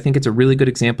because I think it's a really good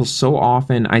example. So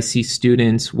often I see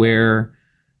students where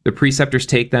the preceptors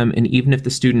take them, and even if the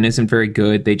student isn't very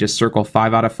good, they just circle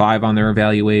 5 out of 5 on their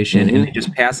evaluation, and they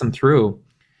just pass them through.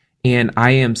 And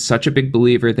I am such a big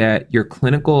believer that your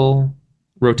clinical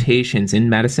rotations in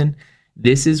medicine,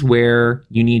 this is where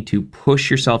you need to push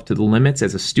yourself to the limits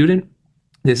as a student.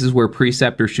 This is where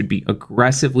preceptors should be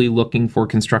aggressively looking for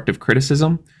constructive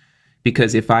criticism.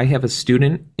 Because if I have a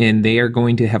student and they are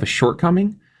going to have a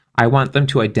shortcoming, I want them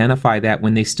to identify that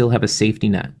when they still have a safety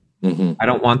net. I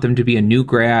don't want them to be a new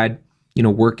grad,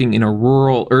 working in a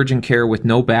rural urgent care with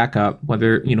no backup,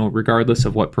 whether, regardless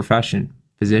of what profession,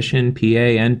 physician, PA,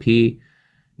 NP,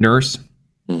 nurse,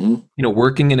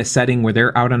 working in a setting where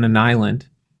they're out on an island.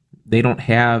 They don't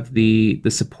have the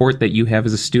support that you have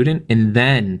as a student, and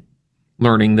then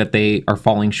learning that they are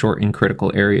falling short in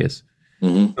critical areas.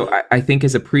 So I think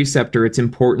as a preceptor, it's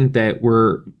important that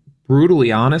we're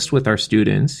brutally honest with our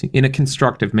students in a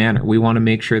constructive manner. We want to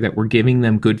make sure that we're giving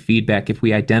them good feedback if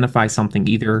we identify something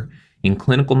either in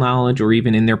clinical knowledge or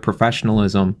even in their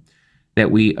professionalism,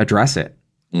 that we address it.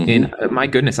 And my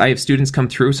goodness, I have students come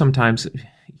through sometimes,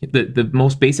 the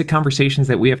most basic conversations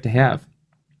that we have to have.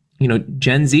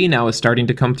 Gen Z now is starting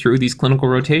to come through these clinical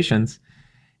rotations,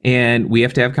 and we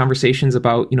have to have conversations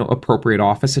about, appropriate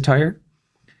office attire.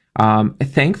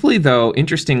 Thankfully, though,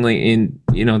 interestingly,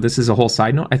 this is a whole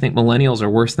side note, I think millennials are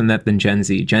worse than that than Gen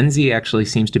Z. Gen Z actually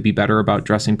seems to be better about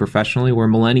dressing professionally, where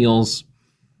millennials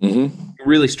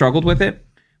really struggled with it.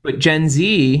 But Gen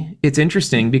Z, it's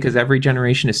interesting because every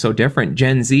generation is so different.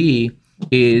 Gen Z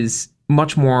is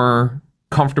much more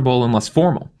comfortable and less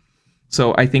formal.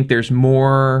 So I think there's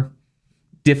more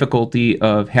difficulty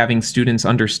of having students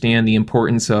understand the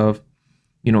importance of,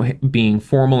 being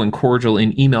formal and cordial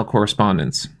in email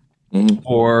correspondence,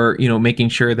 or, making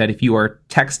sure that if you are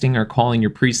texting or calling your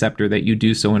preceptor, that you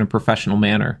do so in a professional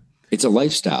manner. It's a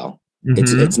lifestyle.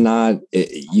 It's not,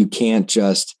 you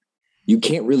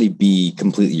can't really be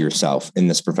completely yourself in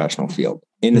this professional field,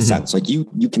 in a sense. Like you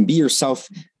can be yourself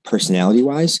personality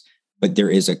wise, but there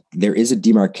is a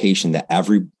demarcation that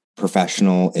every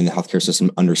professional in the healthcare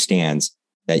system understands,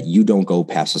 that you don't go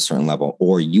past a certain level,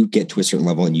 or you get to a certain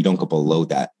level and you don't go below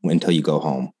that until you go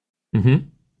home.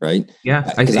 Right. Yeah.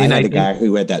 Because I had a guy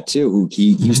who had that too, who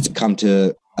he used to come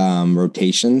to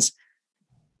rotations.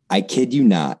 I kid you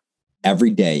not,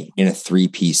 every day in a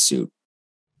 3-piece suit.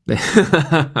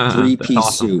 3-piece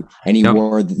awesome. Suit. And he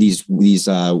wore these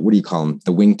what do you call them?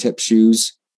 The wingtip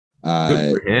shoes.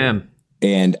 Good for him.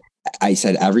 And I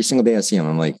said, every single day I see him,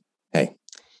 I'm like, hey,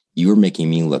 you are making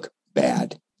me look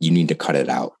bad. You need to cut it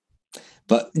out.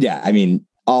 But yeah, I mean,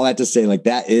 all that to say, like,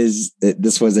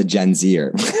 this was a Gen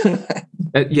Zer.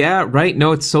 Yeah, right.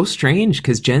 No, it's so strange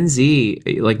because Gen Z,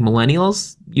 like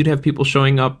millennials, you'd have people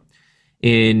showing up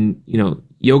in,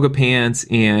 yoga pants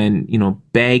and,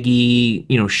 baggy,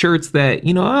 shirts that,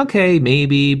 okay,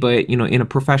 maybe, but, in a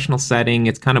professional setting,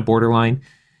 it's kind of borderline.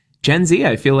 Gen Z,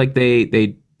 I feel like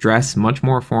they dress much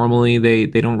more formally. They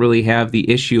don't really have the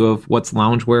issue of what's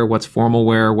loungewear, what's formal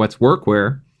wear, what's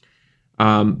workwear.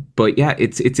 But yeah,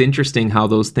 it's interesting how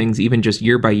those things, even just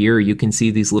year by year, you can see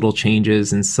these little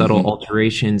changes and subtle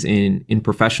alterations in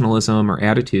professionalism or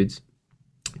attitudes.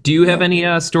 Do you have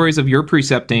any stories of your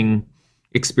precepting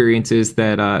experiences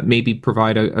that maybe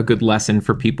provide a good lesson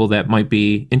for people that might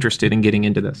be interested in getting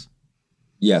into this?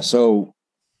 Yeah, so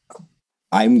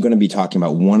I'm going to be talking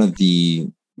about one of the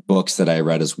books that I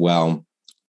read as well.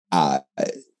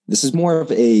 This is more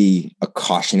of a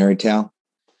cautionary tale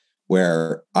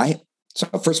where so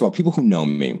first of all, people who know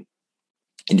me,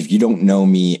 and if you don't know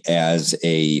me as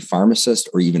a pharmacist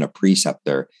or even a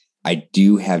preceptor, I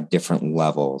do have different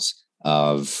levels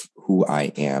of who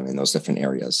I am in those different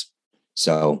areas.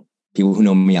 So people who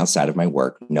know me outside of my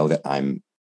work know that I'm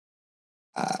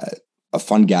a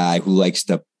fun guy who likes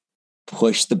to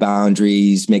push the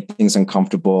boundaries, make things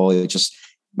uncomfortable.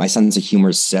 My sense of humor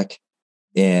is sick.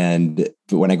 And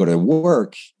when I go to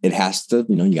work, it has to,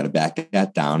 you got to back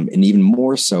that down. And even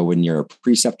more so when you're a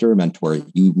preceptor or mentor,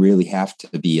 you really have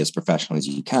to be as professional as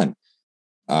you can,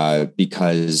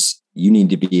 because you need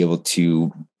to be able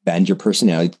to bend your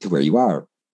personality to where you are.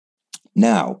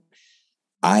 Now,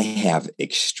 I have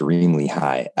extremely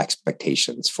high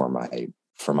expectations for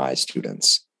my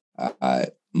students,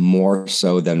 more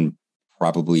so than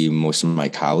probably most of my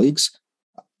colleagues.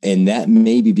 And that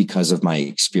may be because of my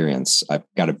experience. I've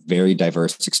got a very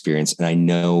diverse experience, and I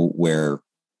know where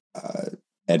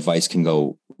advice can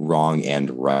go wrong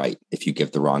and right if you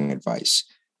give the wrong advice.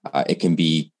 It can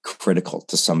be critical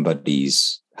to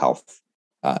somebody's health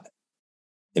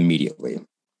immediately.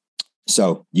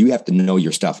 So you have to know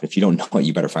your stuff. If you don't know it,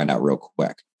 you better find out real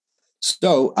quick.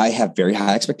 So I have very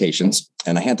high expectations.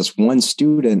 And I had this one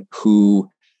student who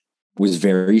was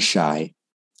very shy,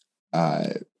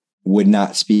 would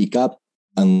not speak up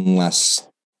unless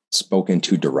spoken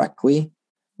to directly,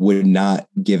 would not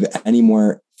give any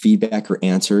more feedback or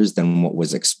answers than what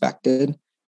was expected,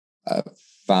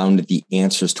 found the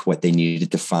answers to what they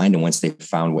needed to find. And once they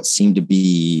found what seemed to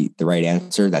be the right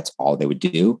answer, that's all they would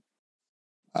do.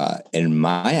 And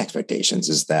my expectations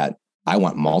is that I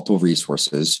want multiple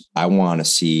resources. I want to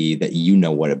see that you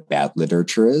know what a bad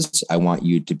literature is. I want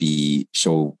you to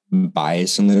show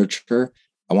bias in literature.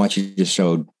 I want you to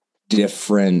show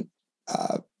different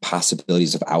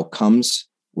possibilities of outcomes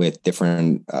with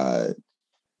different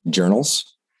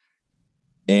journals.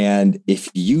 And if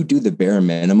you do the bare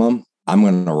minimum, I'm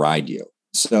going to ride you.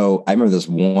 So I remember this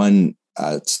one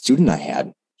student I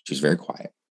had. She was very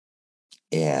quiet.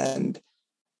 And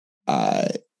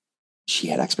she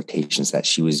had expectations that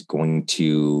she was going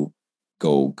to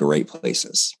go great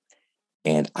places.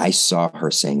 And I saw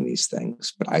her saying these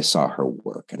things, but I saw her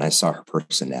work and I saw her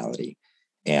personality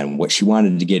and what she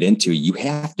wanted to get into. You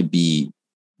have to be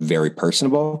very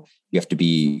personable. You have to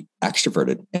be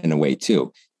extroverted in a way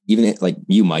too. Even like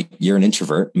you, Mike, you're an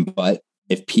introvert, but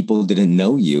if people didn't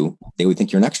know you, they would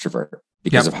think you're an extrovert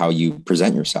because of how you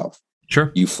present yourself.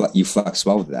 Sure. You flex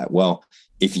well with that. Well,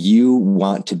 if you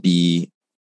want to be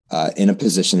in a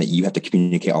position that you have to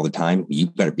communicate all the time, you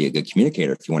better be a good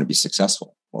communicator if you want to be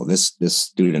successful. Well, this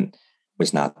student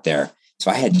was not there. So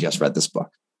I had just read this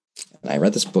book, and I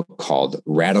read this book called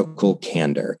Radical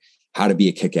Candor: How to Be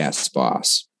a Kick-Ass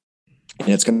Boss. And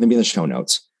it's going to be in the show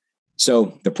notes.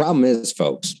 So the problem is,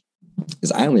 folks,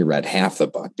 is I only read half the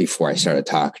book before I started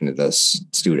talking to this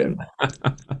student.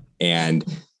 And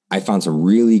I found some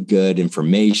really good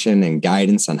information and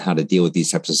guidance on how to deal with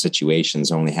these types of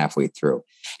situations only halfway through.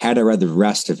 Had I read the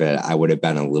rest of it, I would have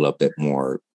been a little bit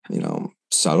more,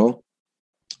 subtle.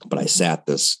 But I sat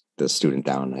this student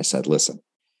down and I said, listen,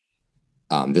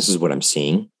 this is what I'm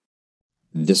seeing.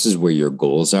 This is where your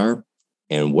goals are.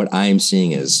 And what I'm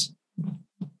seeing is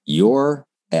your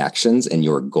actions and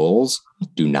your goals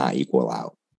do not equal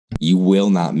out. You will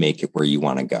not make it where you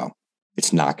want to go.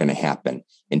 It's not going to happen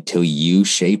until you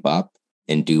shape up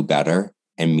and do better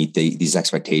and meet these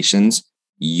expectations.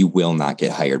 You will not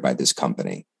get hired by this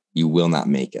company. You will not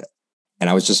make it. And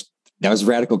that was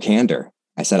radical candor.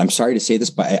 I said, I'm sorry to say this,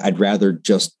 but I'd rather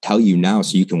just tell you now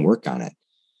so you can work on it.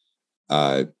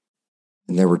 And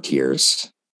there were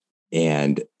tears.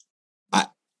 And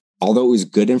although it was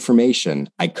good information,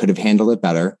 I could have handled it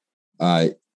better.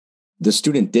 The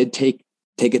student did take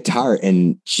guitar,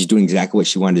 and she's doing exactly what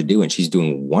she wanted to do, and she's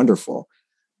doing wonderful.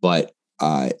 But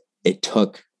that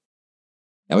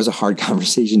was a hard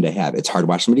conversation to have. It's hard to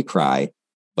watch somebody cry,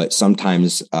 but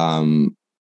sometimes some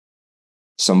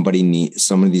of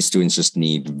these students just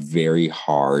need very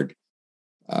hard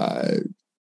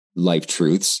life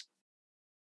truths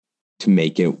to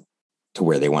make it to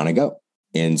where they want to go.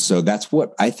 And so that's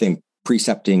what I think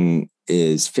precepting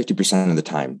is 50% of the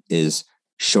time, is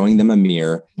showing them a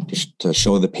mirror to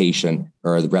show the patient,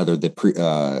 or rather the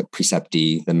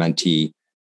preceptee, the mentee,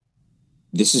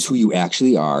 this is who you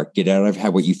actually are. Get out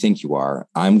of what you think you are.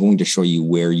 I'm going to show you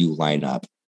where you line up.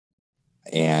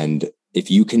 And if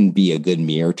you can be a good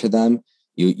mirror to them,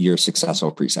 you're a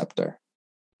successful preceptor.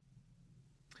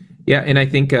 Yeah, and I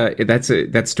think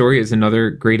that story is another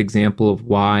great example of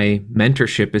why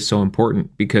mentorship is so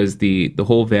important, because the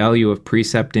whole value of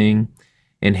precepting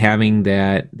and having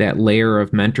that layer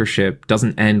of mentorship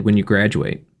doesn't end when you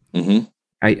graduate. Mm-hmm.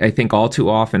 I think all too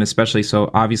often, especially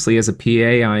so obviously as a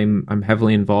PA, I'm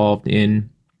heavily involved in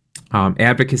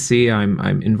advocacy.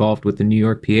 I'm involved with the New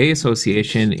York PA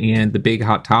Association, and the big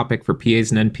hot topic for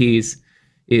PAs and NPs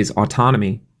is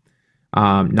autonomy.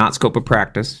 Not scope of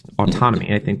practice,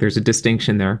 autonomy. I think there's a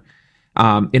distinction there.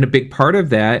 And a big part of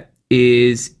that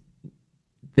is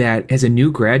that as a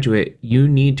new graduate, you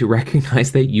need to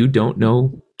recognize that you don't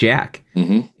know jack.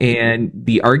 Mm-hmm. And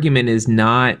the argument is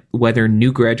not whether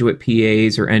new graduate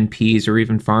PAs or NPs or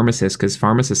even pharmacists, because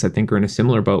pharmacists, I think, are in a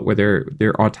similar boat where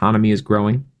their autonomy is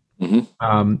growing.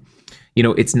 Mm-hmm.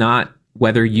 It's not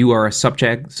whether you are a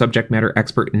subject matter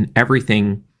expert in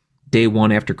everything day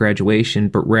one after graduation,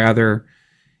 but rather,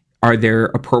 are there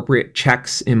appropriate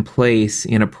checks in place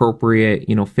and appropriate,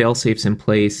 fail-safes in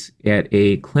place at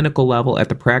a clinical level, at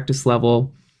the practice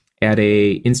level, at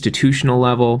a institutional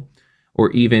level, or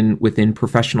even within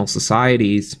professional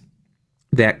societies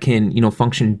that can,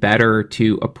 function better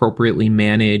to appropriately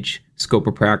manage scope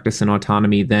of practice and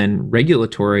autonomy than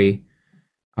regulatory,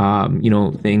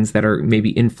 things that are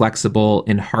maybe inflexible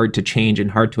and hard to change and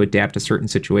hard to adapt to certain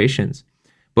situations.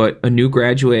 But a new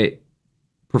graduate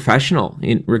professional,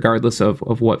 regardless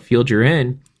of what field you're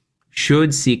in,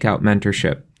 should seek out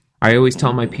mentorship. I always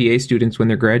tell my PA students when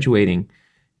they're graduating,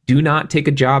 do not take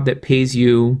a job that pays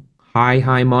you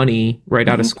high money right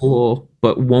out of school,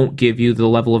 but won't give you the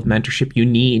level of mentorship you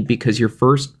need, because your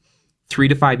first 3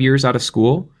 to 5 years out of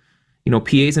school,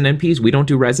 PAs and NPs, we don't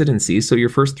do residencies. So your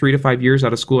first 3 to 5 years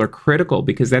out of school are critical,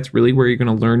 because that's really where you're going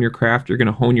to learn your craft. You're going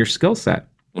to hone your skill set.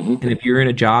 Mm-hmm. And if you're in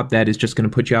a job that is just going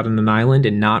to put you out on an island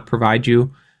and not provide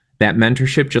you that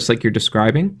mentorship, just like you're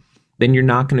describing, then you're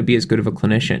not going to be as good of a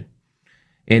clinician.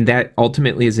 And that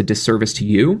ultimately is a disservice to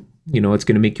you. It's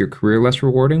going to make your career less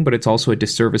rewarding, but it's also a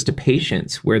disservice to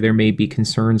patients, where there may be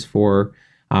concerns for,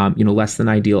 less than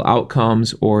ideal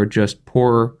outcomes, or just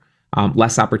poor,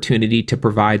 less opportunity to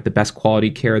provide the best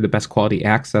quality care, the best quality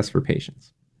access for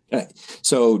patients.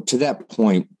 So to that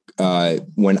point,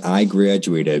 when I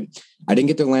graduated, I didn't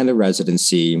get to land a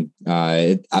residency.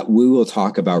 We will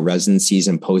talk about residencies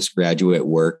and postgraduate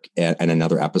work in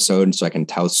another episode, so I can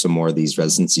tell some more of these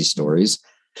residency stories.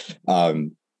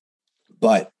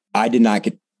 But I did not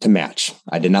get to match.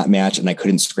 I did not match, and I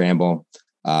couldn't scramble.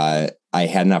 I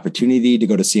had an opportunity to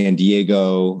go to San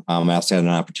Diego. I also had an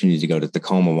opportunity to go to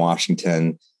Tacoma,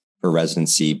 Washington for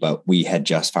residency, but we had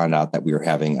just found out that we were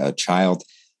having a child,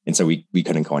 and so we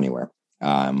couldn't go anywhere.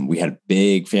 We had a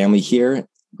big family here.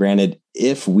 Granted,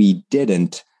 if we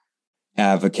didn't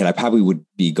have a kid, I probably would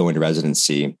be going to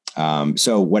residency.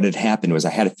 So what had happened was I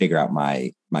had to figure out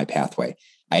my pathway.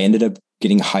 I ended up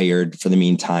getting hired for the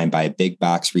meantime by a big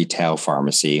box retail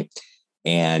pharmacy.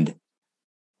 And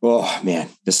oh man,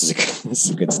 this is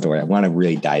a good story. I want to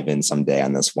really dive in someday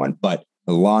on this one. But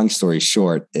the long story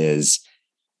short is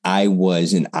I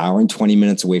was an hour and 20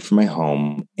 minutes away from my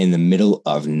home in the middle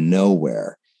of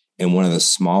nowhere in one of the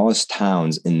smallest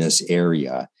towns in this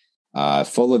area,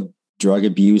 full of drug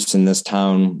abuse in this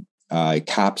town.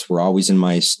 Cops were always in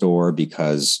my store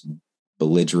because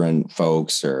belligerent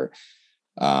folks or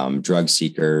drug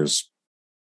seekers.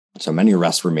 So many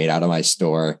arrests were made out of my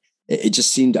store. It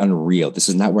just seemed unreal. This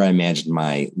is not where I imagined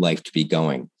my life to be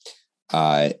going.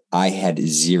 I had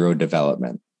zero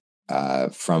development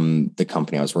from the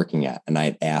company I was working at. And I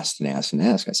had asked and asked and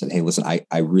asked. I said, hey, listen,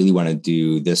 I really want to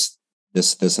do this,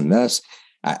 and this.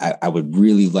 I would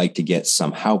really like to get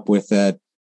some help with it.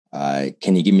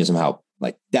 Can you give me some help?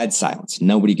 Like dead silence.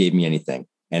 Nobody gave me anything.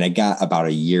 And I got about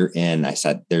a year in. I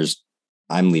said,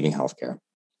 I'm leaving healthcare.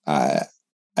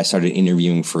 I started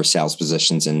interviewing for sales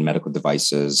positions in medical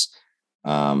devices,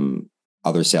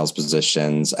 other sales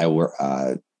positions. I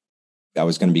was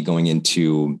going to be going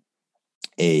into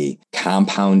a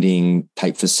compounding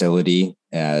type facility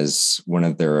as one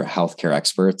of their healthcare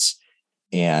experts.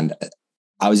 And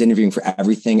I was interviewing for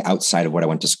everything outside of what I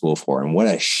went to school for. And what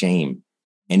a shame.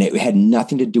 And it had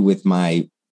nothing to do with my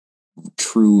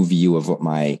true view of what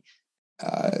my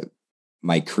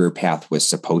career path was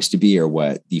supposed to be or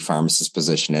what the pharmacist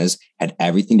position is. Had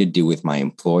everything to do with my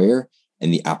employer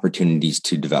and the opportunities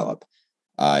to develop.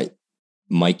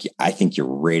 Mike, I think you're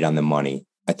right on the money.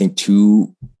 I think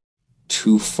too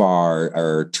far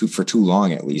or for too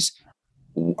long, at least,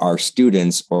 our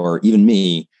students or even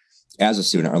me as a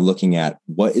student are looking at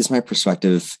what is my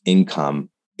prospective income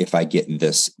if I get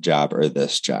this job or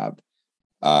this job.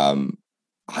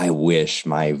 I wish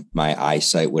my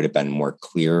eyesight would have been more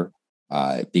clear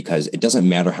because it doesn't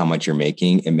matter how much you're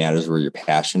making. It matters where your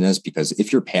passion is, because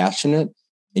if you're passionate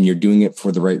and you're doing it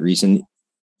for the right reason,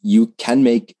 you can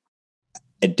make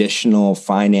additional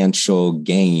financial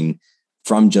gain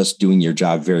from just doing your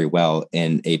job very well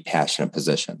in a passionate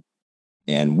position.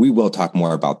 And we will talk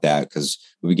more about that because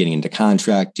we'll be getting into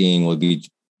contracting. We'll be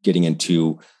getting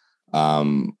into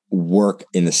work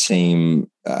in the same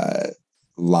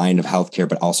line of healthcare,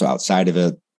 but also outside of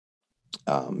it,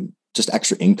 just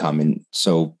extra income. And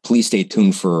so please stay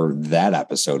tuned for that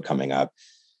episode coming up.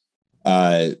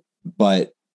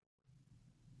 But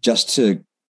just to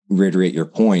reiterate your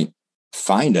point,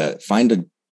 find a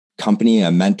company,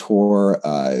 a mentor,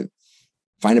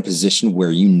 find a position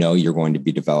where you know you're going to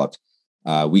be developed.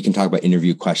 We can talk about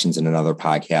interview questions in another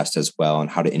podcast as well and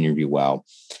how to interview well.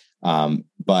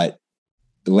 But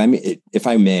let me, if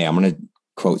I may, I'm going to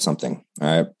quote something. All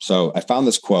right. So I found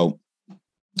this quote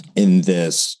in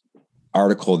this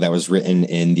article that was written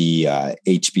in the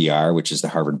HBR, which is the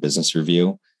Harvard Business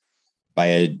Review,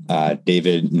 by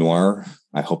David Noir.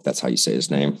 I hope that's how you say his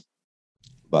name.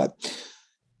 But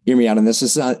hear me out on this.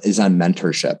 This is on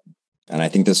mentorship. And I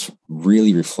think this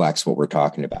really reflects what we're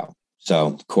talking about.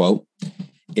 So, quote,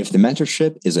 if the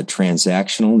mentorship has a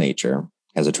transactional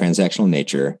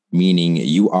nature, meaning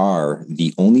you are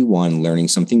the only one learning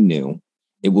something new,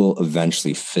 it will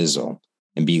eventually fizzle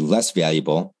and be less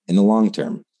valuable in the long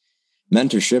term.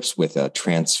 Mentorships with a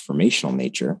transformational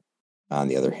nature, on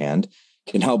the other hand,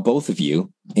 can help both of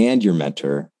you and your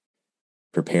mentor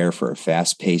prepare for a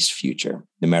fast-paced future,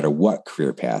 no matter what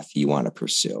career path you want to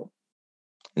pursue.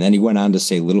 And then he went on to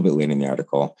say a little bit later in the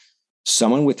article,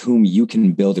 someone with whom you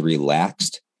can build a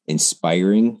relaxed,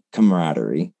 inspiring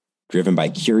camaraderie, driven by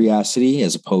curiosity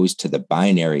as opposed to the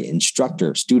binary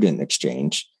instructor-student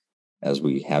exchange, as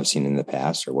we have seen in the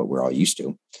past, or what we're all used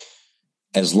to,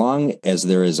 as long as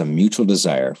there is a mutual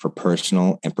desire for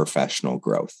personal and professional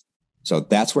growth. So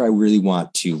that's where I really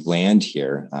want to land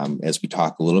here as we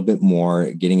talk a little bit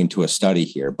more, getting into a study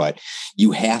here. But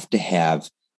you have to have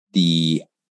the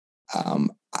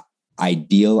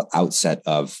ideal outset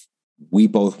of we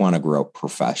both want to grow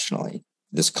professionally,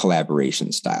 this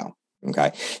collaboration style.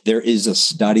 Okay. There is a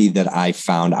study that I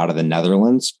found out of the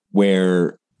Netherlands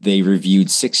where they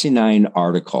reviewed 69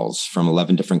 articles from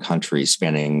 11 different countries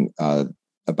spanning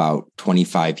about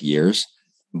 25 years.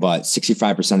 But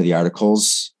 65% of the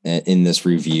articles in this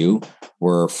review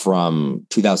were from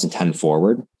 2010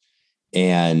 forward.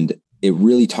 And it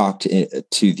really talked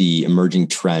to the emerging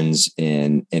trends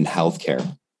in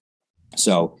healthcare.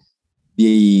 So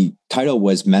the title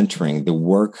was Mentoring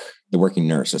the Working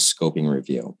Nurse, a scoping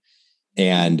review.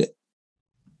 And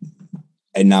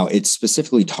now it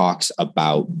specifically talks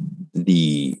about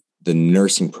the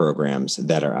nursing programs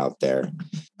that are out there.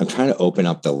 I'm trying to open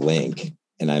up the link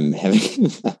and I'm having,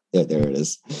 there it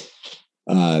is.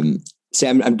 See,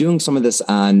 I'm doing some of this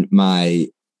on my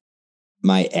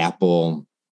Apple,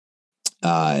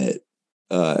 what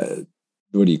do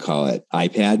you call it?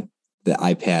 iPad, the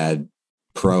iPad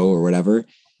Pro or whatever.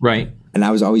 Right. And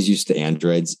I was always used to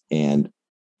Androids, and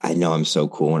I know I'm so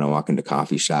cool when I walk into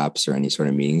coffee shops or any sort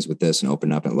of meetings with this and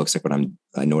open up and it looks like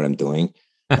I know what I'm doing.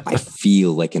 I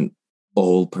feel like an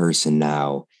old person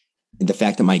now. And the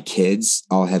fact that my kids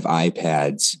all have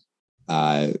iPads,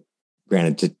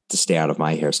 granted to stay out of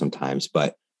my hair sometimes,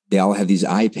 but they all have these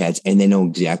iPads and they know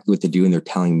exactly what to do. And they're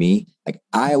telling me, like,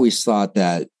 I always thought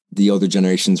that the older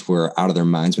generations were out of their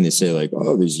minds when they say like,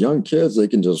 oh, these young kids, they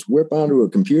can just whip onto a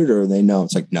computer and they know.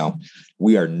 It's like, no,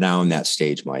 we are now in that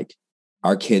stage, Mike.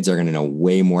 Our kids are going to know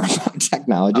way more about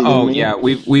technology. Oh yeah,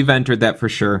 we've entered that for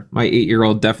sure. My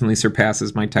 8-year-old definitely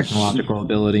surpasses my technological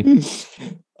ability.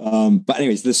 But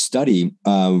anyways, this study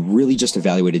really just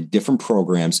evaluated different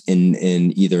programs in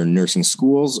either nursing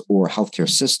schools or healthcare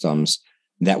systems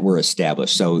that were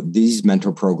established. So these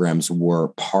mentor programs were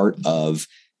part of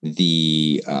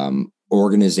the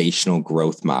organizational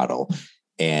growth model.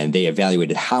 And they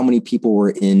evaluated how many people were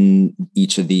in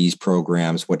each of these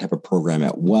programs, what type of program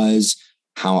it was,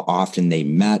 how often they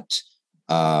met,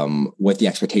 what the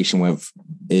expectation was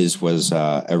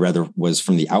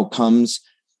from the outcomes.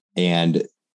 And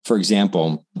for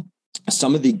example,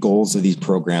 some of the goals of these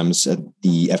programs at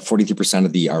 43%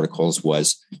 of the articles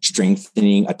was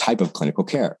strengthening a type of clinical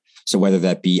care. So whether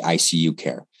that be ICU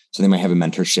care. So they might have a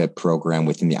mentorship program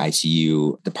within the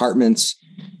ICU departments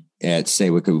and say,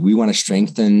 we want to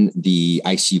strengthen the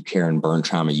ICU care and burn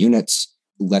trauma units.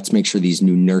 Let's make sure these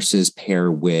new nurses pair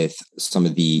with some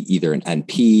of either an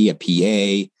NP, a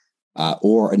PA,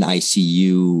 or an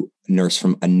ICU nurse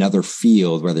from another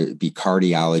field, whether it be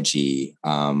cardiology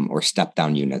or step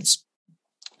down units.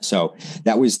 So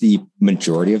that was the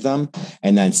majority of them.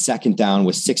 And then second down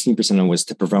was 16% of them was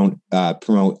to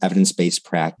promote evidence-based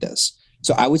practice.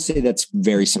 So I would say that's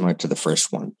very similar to the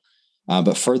first one.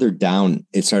 But further down,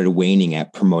 it started waning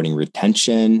at promoting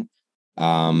retention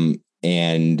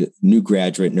and new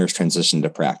graduate nurse transition to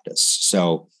practice.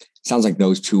 So it sounds like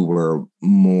those two were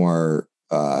more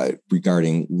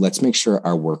regarding let's make sure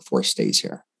our workforce stays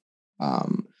here,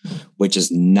 which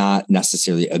is not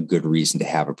necessarily a good reason to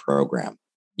have a program.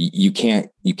 You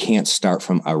can't start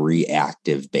from a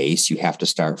reactive base. You have to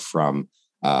start from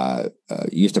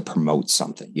you have to promote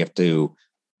something. You have to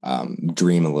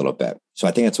dream a little bit. So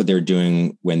I think that's what they were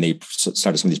doing when they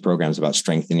started some of these programs about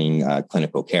strengthening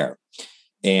clinical care.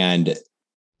 And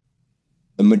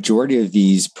the majority of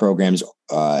these programs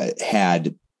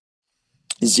had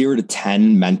 0 to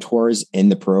 10 mentors in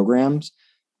the programs.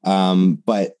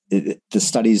 But the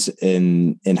studies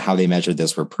in how they measured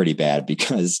this were pretty bad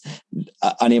because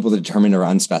unable to determine or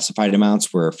unspecified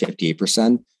amounts were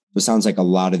 58%. So it sounds like a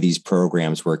lot of these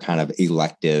programs were kind of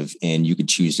elective and you could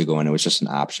choose to go in. It was just an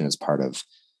option as part of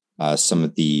some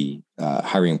of the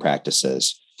hiring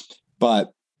practices.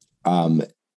 But what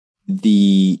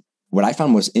I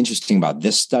found most interesting about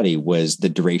this study was the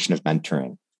duration of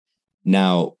mentoring.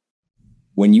 Now,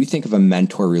 when you think of a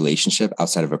mentor relationship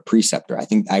outside of a preceptor,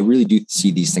 I really do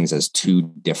see these things as two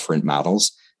different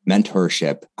models.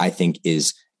 Mentorship, I think,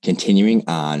 is continuing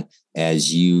on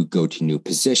as you go to new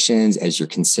positions, as you're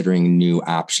considering new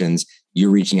options. You're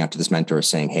reaching out to this mentor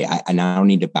saying, hey, I now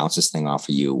need to bounce this thing off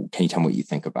of you. Can you tell me what you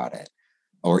think about it?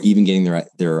 Or even getting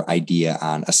their idea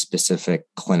on a specific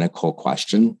clinical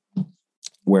question,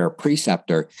 where a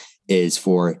preceptor is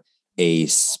for a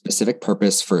specific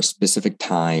purpose for a specific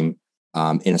time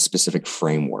in a specific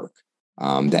framework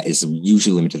that is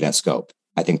usually limited to that scope.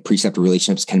 I think preceptor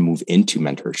relationships can move into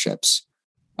mentorships.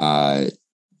 And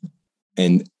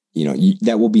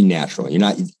that will be natural.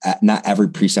 Not every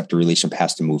preceptor relationship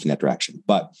has to move in that direction,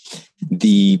 but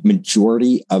the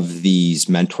majority of these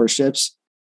mentorships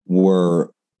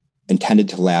were intended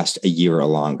to last a year or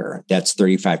longer. That's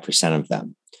 35% of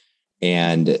them.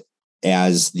 And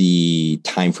as the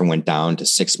time frame went down to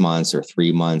 6 months or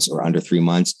 3 months or under 3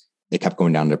 months, it kept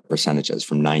going down to percentages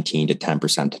from 19 to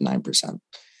 10% to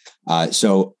 9%.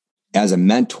 So as a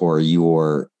mentor,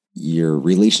 your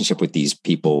relationship with these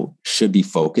people should be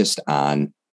focused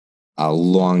on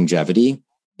longevity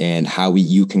and how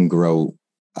you can grow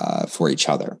for each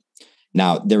other.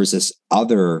 Now, there was this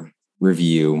other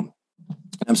review.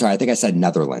 I'm sorry, I think I said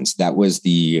Netherlands. That was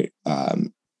the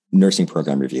nursing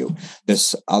program review.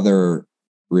 This other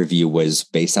review was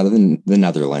based out of the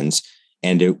Netherlands,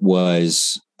 and it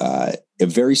was a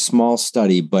very small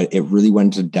study, but it really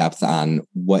went into depth on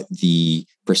what the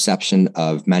perception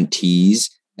of mentees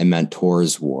and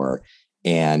mentors were,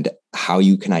 and how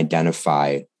you can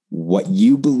identify what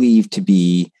you believe to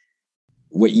be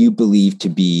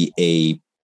a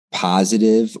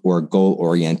positive or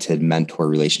goal-oriented mentor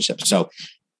relationship. So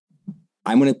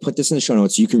I'm going to put this in the show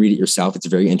notes. You can read it yourself. It's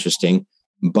very interesting.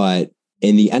 But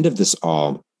in the end of this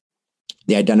all,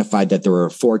 they identified that there were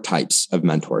 4 types of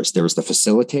mentors. There was the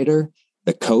facilitator,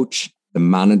 the coach, the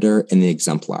monitor, and the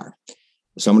exemplar.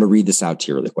 So I'm going to read this out to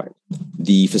you really quick.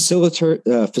 The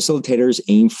facilitators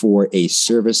aim for a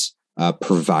service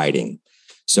providing.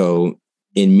 So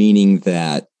in meaning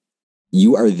that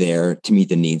you are there to meet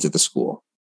the needs of the school.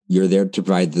 You're there to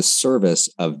provide the service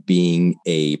of being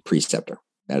a preceptor.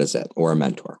 That is it, or a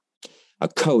mentor. A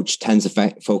coach tends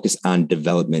to focus on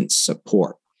development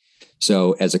support.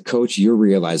 So as a coach, you're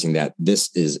realizing that this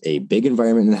is a big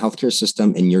environment in the healthcare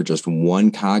system, and you're just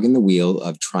one cog in the wheel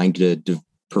of trying to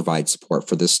provide support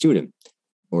for this student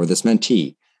or this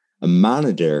mentee. A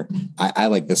monitor, I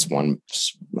like this one.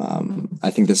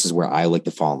 I think this is where I like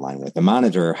to fall in line with. The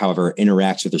monitor, however,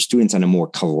 interacts with their students on a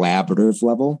more collaborative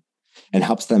level and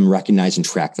helps them recognize and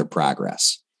track their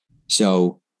progress.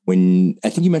 So when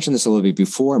I think you mentioned this a little bit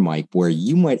before, Mike, where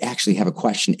you might actually have a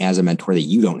question as a mentor that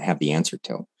you don't have the answer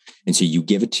to. And so you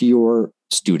give it to your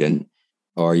student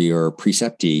or your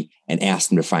preceptee and ask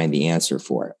them to find the answer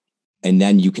for it. And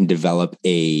then you can develop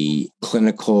a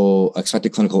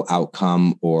expected clinical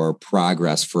outcome or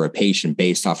progress for a patient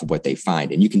based off of what they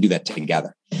find. And you can do that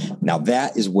together. Now,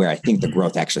 that is where I think the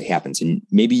growth actually happens. And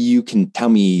maybe you can tell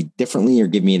me differently or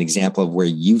give me an example of where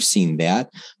you've seen that.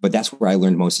 But that's where I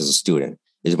learned most as a student,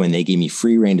 is when they gave me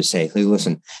free rein to say, hey,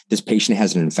 listen, this patient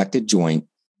has an infected joint.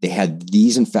 They had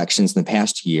these infections in the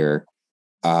past year.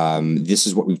 This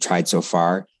is what we've tried so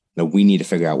far. Now we need to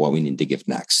figure out what we need to give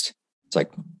next. It's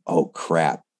like, oh,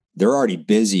 crap. They're already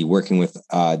busy working with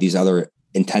these other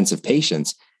intensive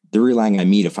patients. They're relying on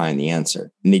me to find the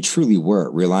answer. And they truly were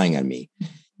relying on me.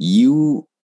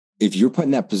 If you're put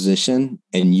in that position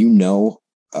and you know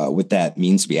what that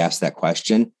means to be asked that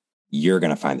question, you're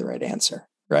going to find the right answer,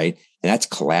 right? And that's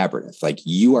collaborative. Like,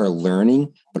 you are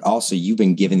learning, but also you've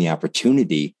been given the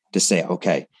opportunity to say,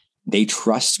 okay, they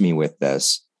trust me with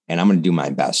this, and I'm going to do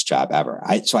my best job ever.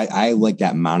 I like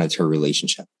that monitor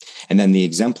relationship. And then the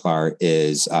exemplar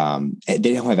is, they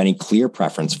don't have any clear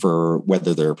preference for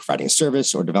whether they're providing a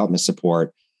service or development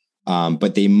support,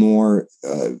 but they more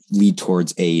lead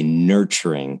towards a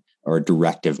nurturing or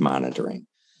directive monitoring.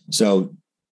 So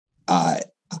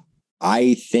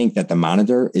I think that the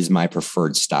monitor is my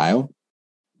preferred style.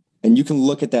 And you can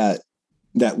look at that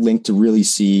link to really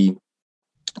see,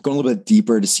 go a little bit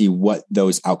deeper to see what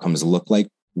those outcomes look like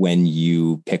when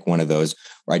you pick one of those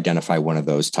or identify one of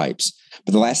those types.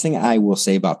 But the last thing I will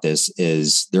say about this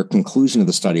is their conclusion of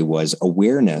the study was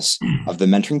awareness of the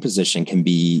mentoring position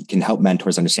can help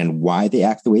mentors understand why they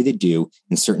act the way they do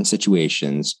in certain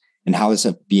situations and how this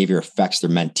behavior affects their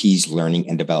mentees' learning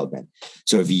and development.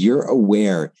 So if you're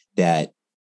aware that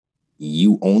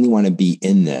you only want to be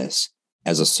in this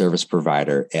as a service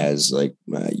provider, as like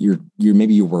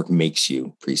maybe your work makes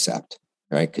you precept,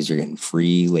 right? Because you're getting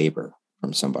free labor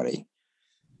from somebody.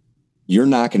 You're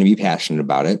not going to be passionate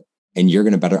about it, and you're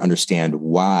going to better understand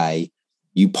why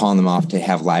you pawn them off to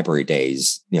have library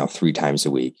days, 3 times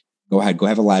a week. Go ahead, go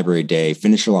have a library day,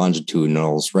 finish your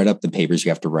longitudinals, write up the papers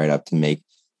you have to write up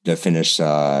to finish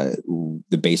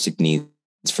the basic needs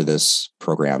for this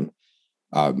program.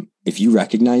 If you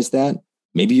recognize that,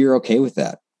 maybe you're okay with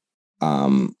that.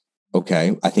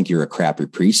 Okay, I think you're a crappy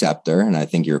preceptor, and I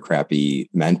think you're a crappy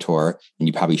mentor, and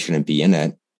you probably shouldn't be in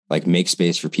it. Like, make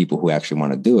space for people who actually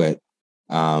want to do it.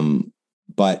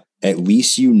 But at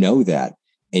least you know that,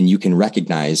 and you can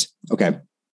recognize, okay,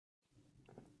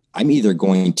 I'm either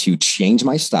going to change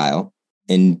my style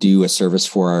and do a service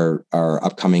for our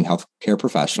upcoming healthcare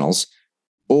professionals,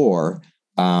 or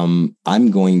I'm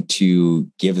going to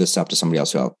give this up to somebody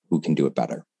else who can do it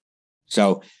better.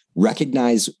 So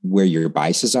recognize where your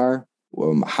biases are,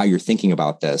 how you're thinking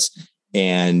about this.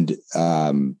 And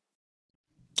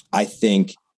I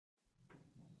think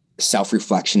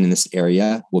self-reflection in this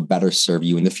area will better serve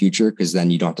you in the future, because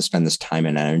then you don't have to spend this time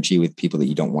and energy with people that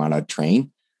you don't want to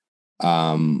train.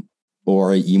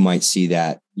 or you might see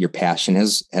that your passion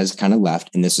has kind of left.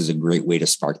 And this is a great way to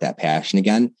spark that passion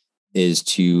again, is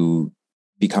to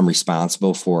become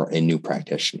responsible for a new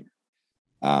practitioner.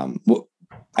 Well,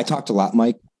 I talked a lot,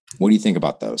 Mike. What do you think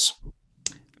about those?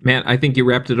 Man, I think you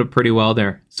wrapped it up pretty well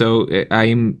there. So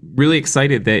I'm really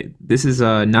excited that this is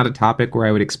not a topic where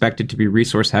I would expect it to be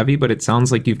resource heavy, but it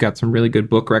sounds like you've got some really good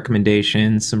book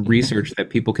recommendations, some research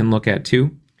that people can look at too.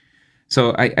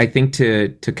 So I think to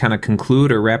kind of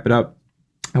conclude or wrap it up,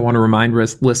 I want to remind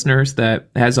listeners that,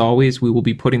 as always, we will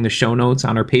be putting the show notes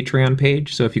on our Patreon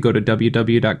page. So if you go to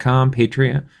www.com,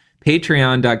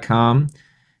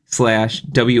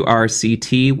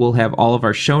 patreon.com/WRCT, we'll have all of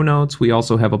our show notes. We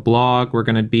also have a blog. We're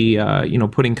going to be,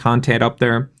 putting content up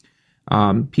there.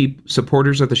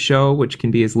 Supporters of the show, which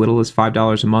can be as little as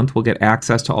 $5 a month, will get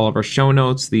access to all of our show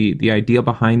notes. The idea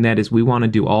behind that is we want to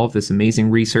do all of this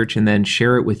amazing research and then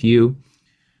share it with you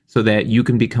so that you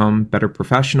can become better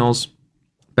professionals,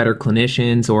 better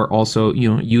clinicians, or also,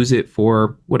 use it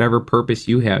for whatever purpose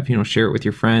you have. Share it with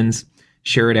your friends,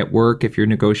 share it at work if you're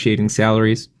negotiating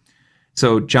salaries.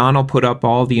 So John will put up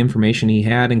all the information he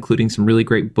had, including some really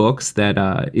great books that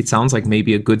it sounds like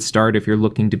maybe a good start if you're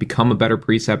looking to become a better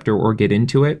preceptor or get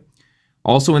into it.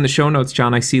 Also in the show notes,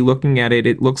 John, I see looking at it,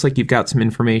 it looks like you've got some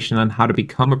information on how to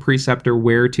become a preceptor,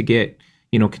 where to get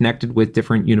connected with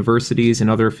different universities and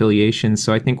other affiliations.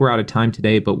 So I think we're out of time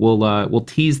today, but we'll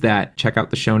tease that. Check out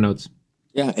the show notes.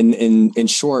 Yeah, and in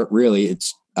short, really,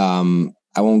 it's I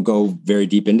won't go very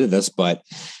deep into this, but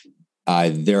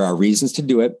there are reasons to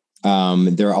do it.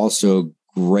 There are also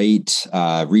great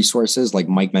resources, like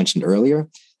Mike mentioned earlier,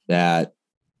 that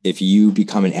if you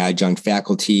become an adjunct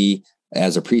faculty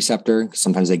as a preceptor,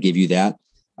 sometimes they give you that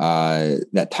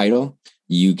title.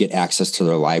 You get access to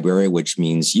their library, which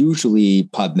means usually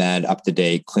PubMed,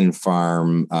 UpToDate,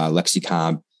 ClinPharm,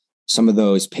 Lexicomp, some of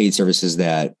those paid services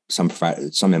that some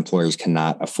employers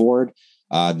cannot afford.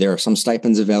 There are some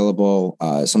stipends available.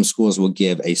 Some schools will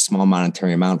give a small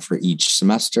monetary amount for each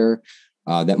semester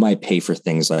that might pay for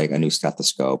things like a new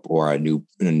stethoscope or a new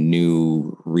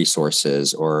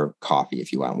resources or coffee,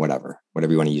 if you want, whatever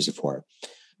you want to use it for.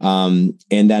 And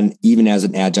then even as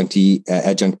an adjunct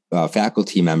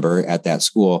faculty member at that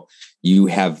school, you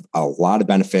have a lot of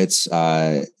benefits,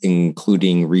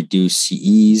 including reduced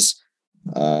CE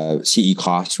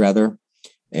costs rather.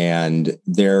 And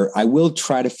I will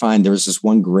try to find, there's this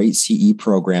one great CE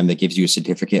program that gives you a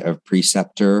certificate of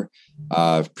preceptorship,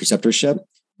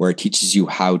 where it teaches you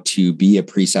how to be a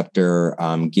preceptor,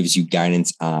 gives you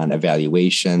guidance on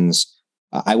evaluations.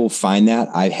 I will find that.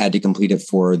 I've had to complete it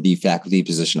for the faculty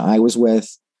position I was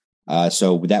with.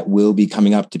 So that will be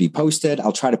coming up to be posted.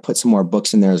 I'll try to put some more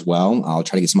books in there as well. I'll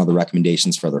try to get some other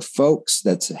recommendations for other folks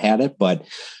that's had it. But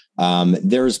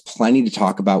there's plenty to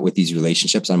talk about with these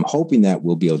relationships. I'm hoping that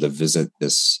we'll be able to visit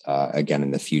this again in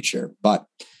the future. But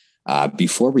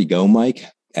before we go, Mike,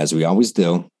 as we always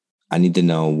do, I need to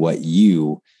know what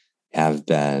you have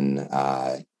been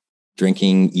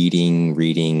drinking, eating,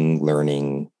 reading,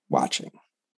 learning, watching.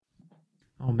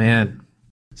 Oh, man.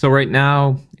 So right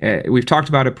now, we've talked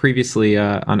about it previously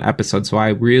on episodes. So I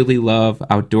really love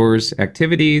outdoors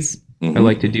activities. Mm-hmm. I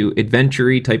like to do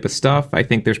adventure-y type of stuff. I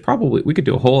think we could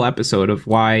do a whole episode of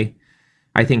why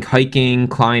I think hiking,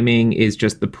 climbing is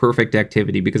just the perfect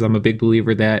activity, because I'm a big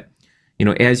believer that,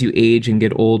 as you age and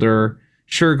get older,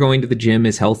 sure, going to the gym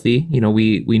is healthy.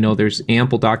 We know there's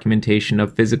ample documentation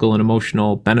of physical and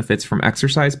emotional benefits from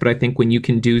exercise, but I think when you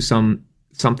can do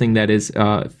something that is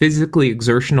physically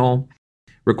exertional,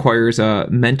 requires a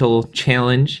mental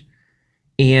challenge,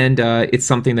 and it's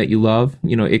something that you love,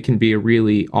 it can be a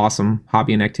really awesome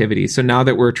hobby and activity. So now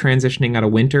that we're transitioning out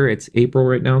of winter, it's April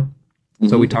right now. Mm-hmm.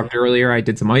 So we talked earlier, I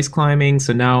did some ice climbing.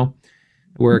 So now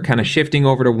we're kind of shifting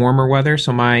over to warmer weather.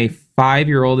 So my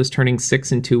 5-year-old is turning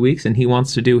 6 in 2 weeks, and he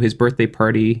wants to do his birthday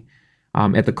party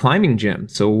at the climbing gym.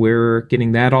 So we're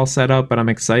getting that all set up, but I'm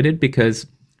excited because,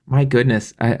 my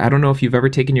goodness, I don't know if you've ever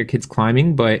taken your kids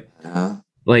climbing, but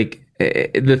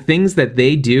the things that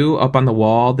they do up on the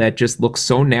wall that just look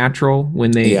so natural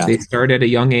when they start at a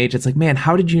young age. It's like, man,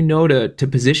 how did you know to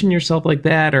position yourself like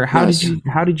that? Or how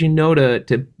did you know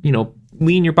to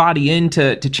lean your body in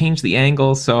to change the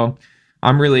angle? So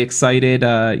I'm really excited.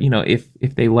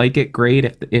 If they like it,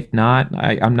 great. If not,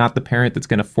 I'm not the parent that's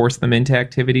going to force them into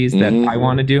activities that I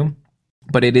want to do.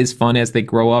 But it is fun as they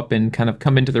grow up and kind of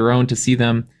come into their own to see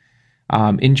them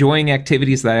enjoying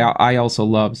activities that I also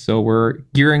love. So we're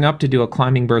gearing up to do a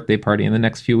climbing birthday party in the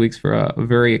next few weeks for a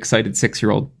very excited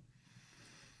 6-year-old.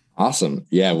 Awesome.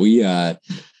 Yeah, we, oh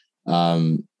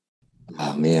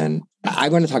man, I'm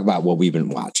going to talk about what we've been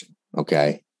watching.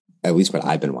 Okay. At least what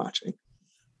I've been watching.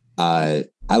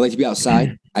 I like to be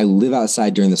outside. I live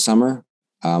outside during the summer.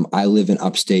 I live in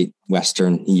upstate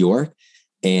Western New York,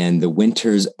 and the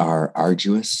winters are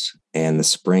arduous and the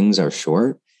springs are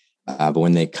short. But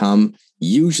when they come,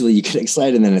 usually you get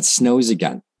excited and then it snows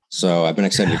again. So I've been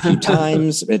excited a few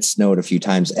times. It snowed a few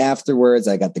times afterwards.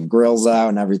 I got the grills out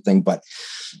and everything, but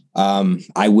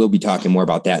I will be talking more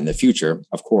about that in the future,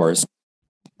 of course.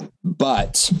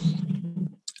 But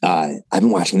I've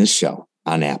been watching this show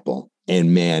on Apple,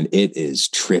 and man, it is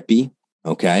trippy.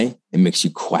 Okay. It makes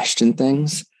you question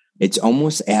things. It's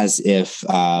almost as if,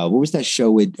 what was that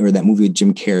show or that movie with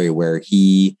Jim Carrey where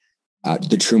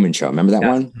The Truman Show. Remember that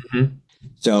one? Mm-hmm.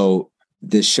 So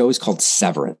the show is called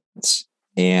Severance.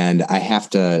 And I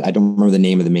don't remember the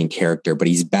name of the main character, but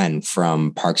he's Ben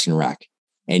from Parks and Rec.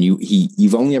 And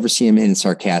you've only ever seen him in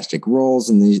sarcastic roles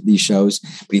in these shows,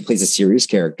 but he plays a serious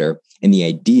character. And the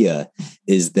idea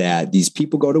is that these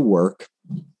people go to work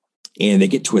and they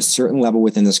get to a certain level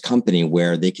within this company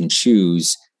where they can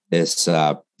choose this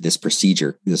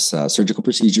procedure, this surgical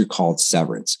procedure called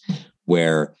severance,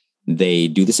 where they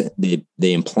do this,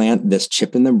 they implant this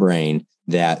chip in the brain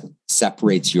that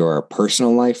separates your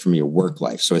personal life from your work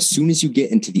life. So as soon as you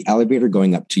get into the elevator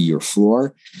going up to your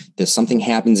floor, there's something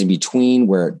happens in between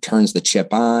where it turns the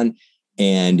chip on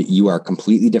and you are a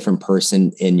completely different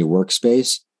person in your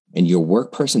workspace. And your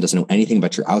work person doesn't know anything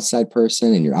about your outside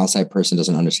person, and your outside person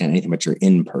doesn't understand anything about your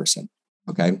in person.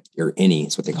 Okay. Your innie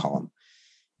is what they call them.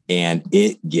 And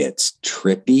it gets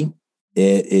trippy.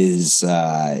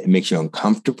 It makes you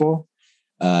uncomfortable.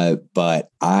 But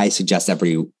I suggest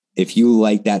if you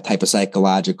like that type of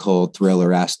psychological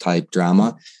thriller-esque type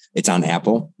drama, it's on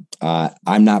Apple.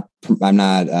 I'm not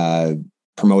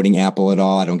promoting Apple at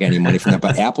all. I don't get any money from that.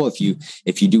 But Apple, if you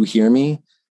do hear me,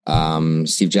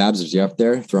 Steve Jobs, if you're up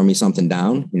there, throw me something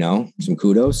down, some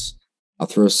kudos. I'll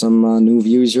throw some new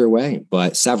views your way.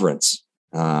 But Severance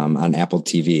on Apple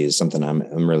TV is something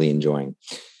I'm really enjoying.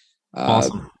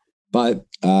 Awesome. But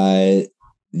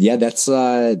yeah, that's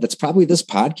probably this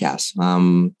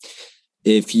podcast.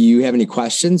 If you have any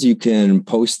questions, you can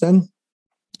post them.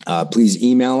 Please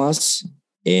email us.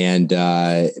 And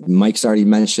Mike's already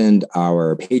mentioned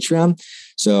our Patreon.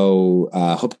 So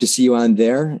hope to see you on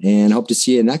there, and hope to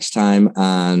see you next time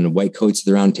on White Coats of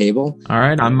the Round Table. All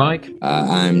right. I'm Mike.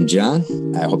 I'm John.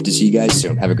 I hope to see you guys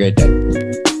soon. Have a great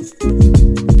day.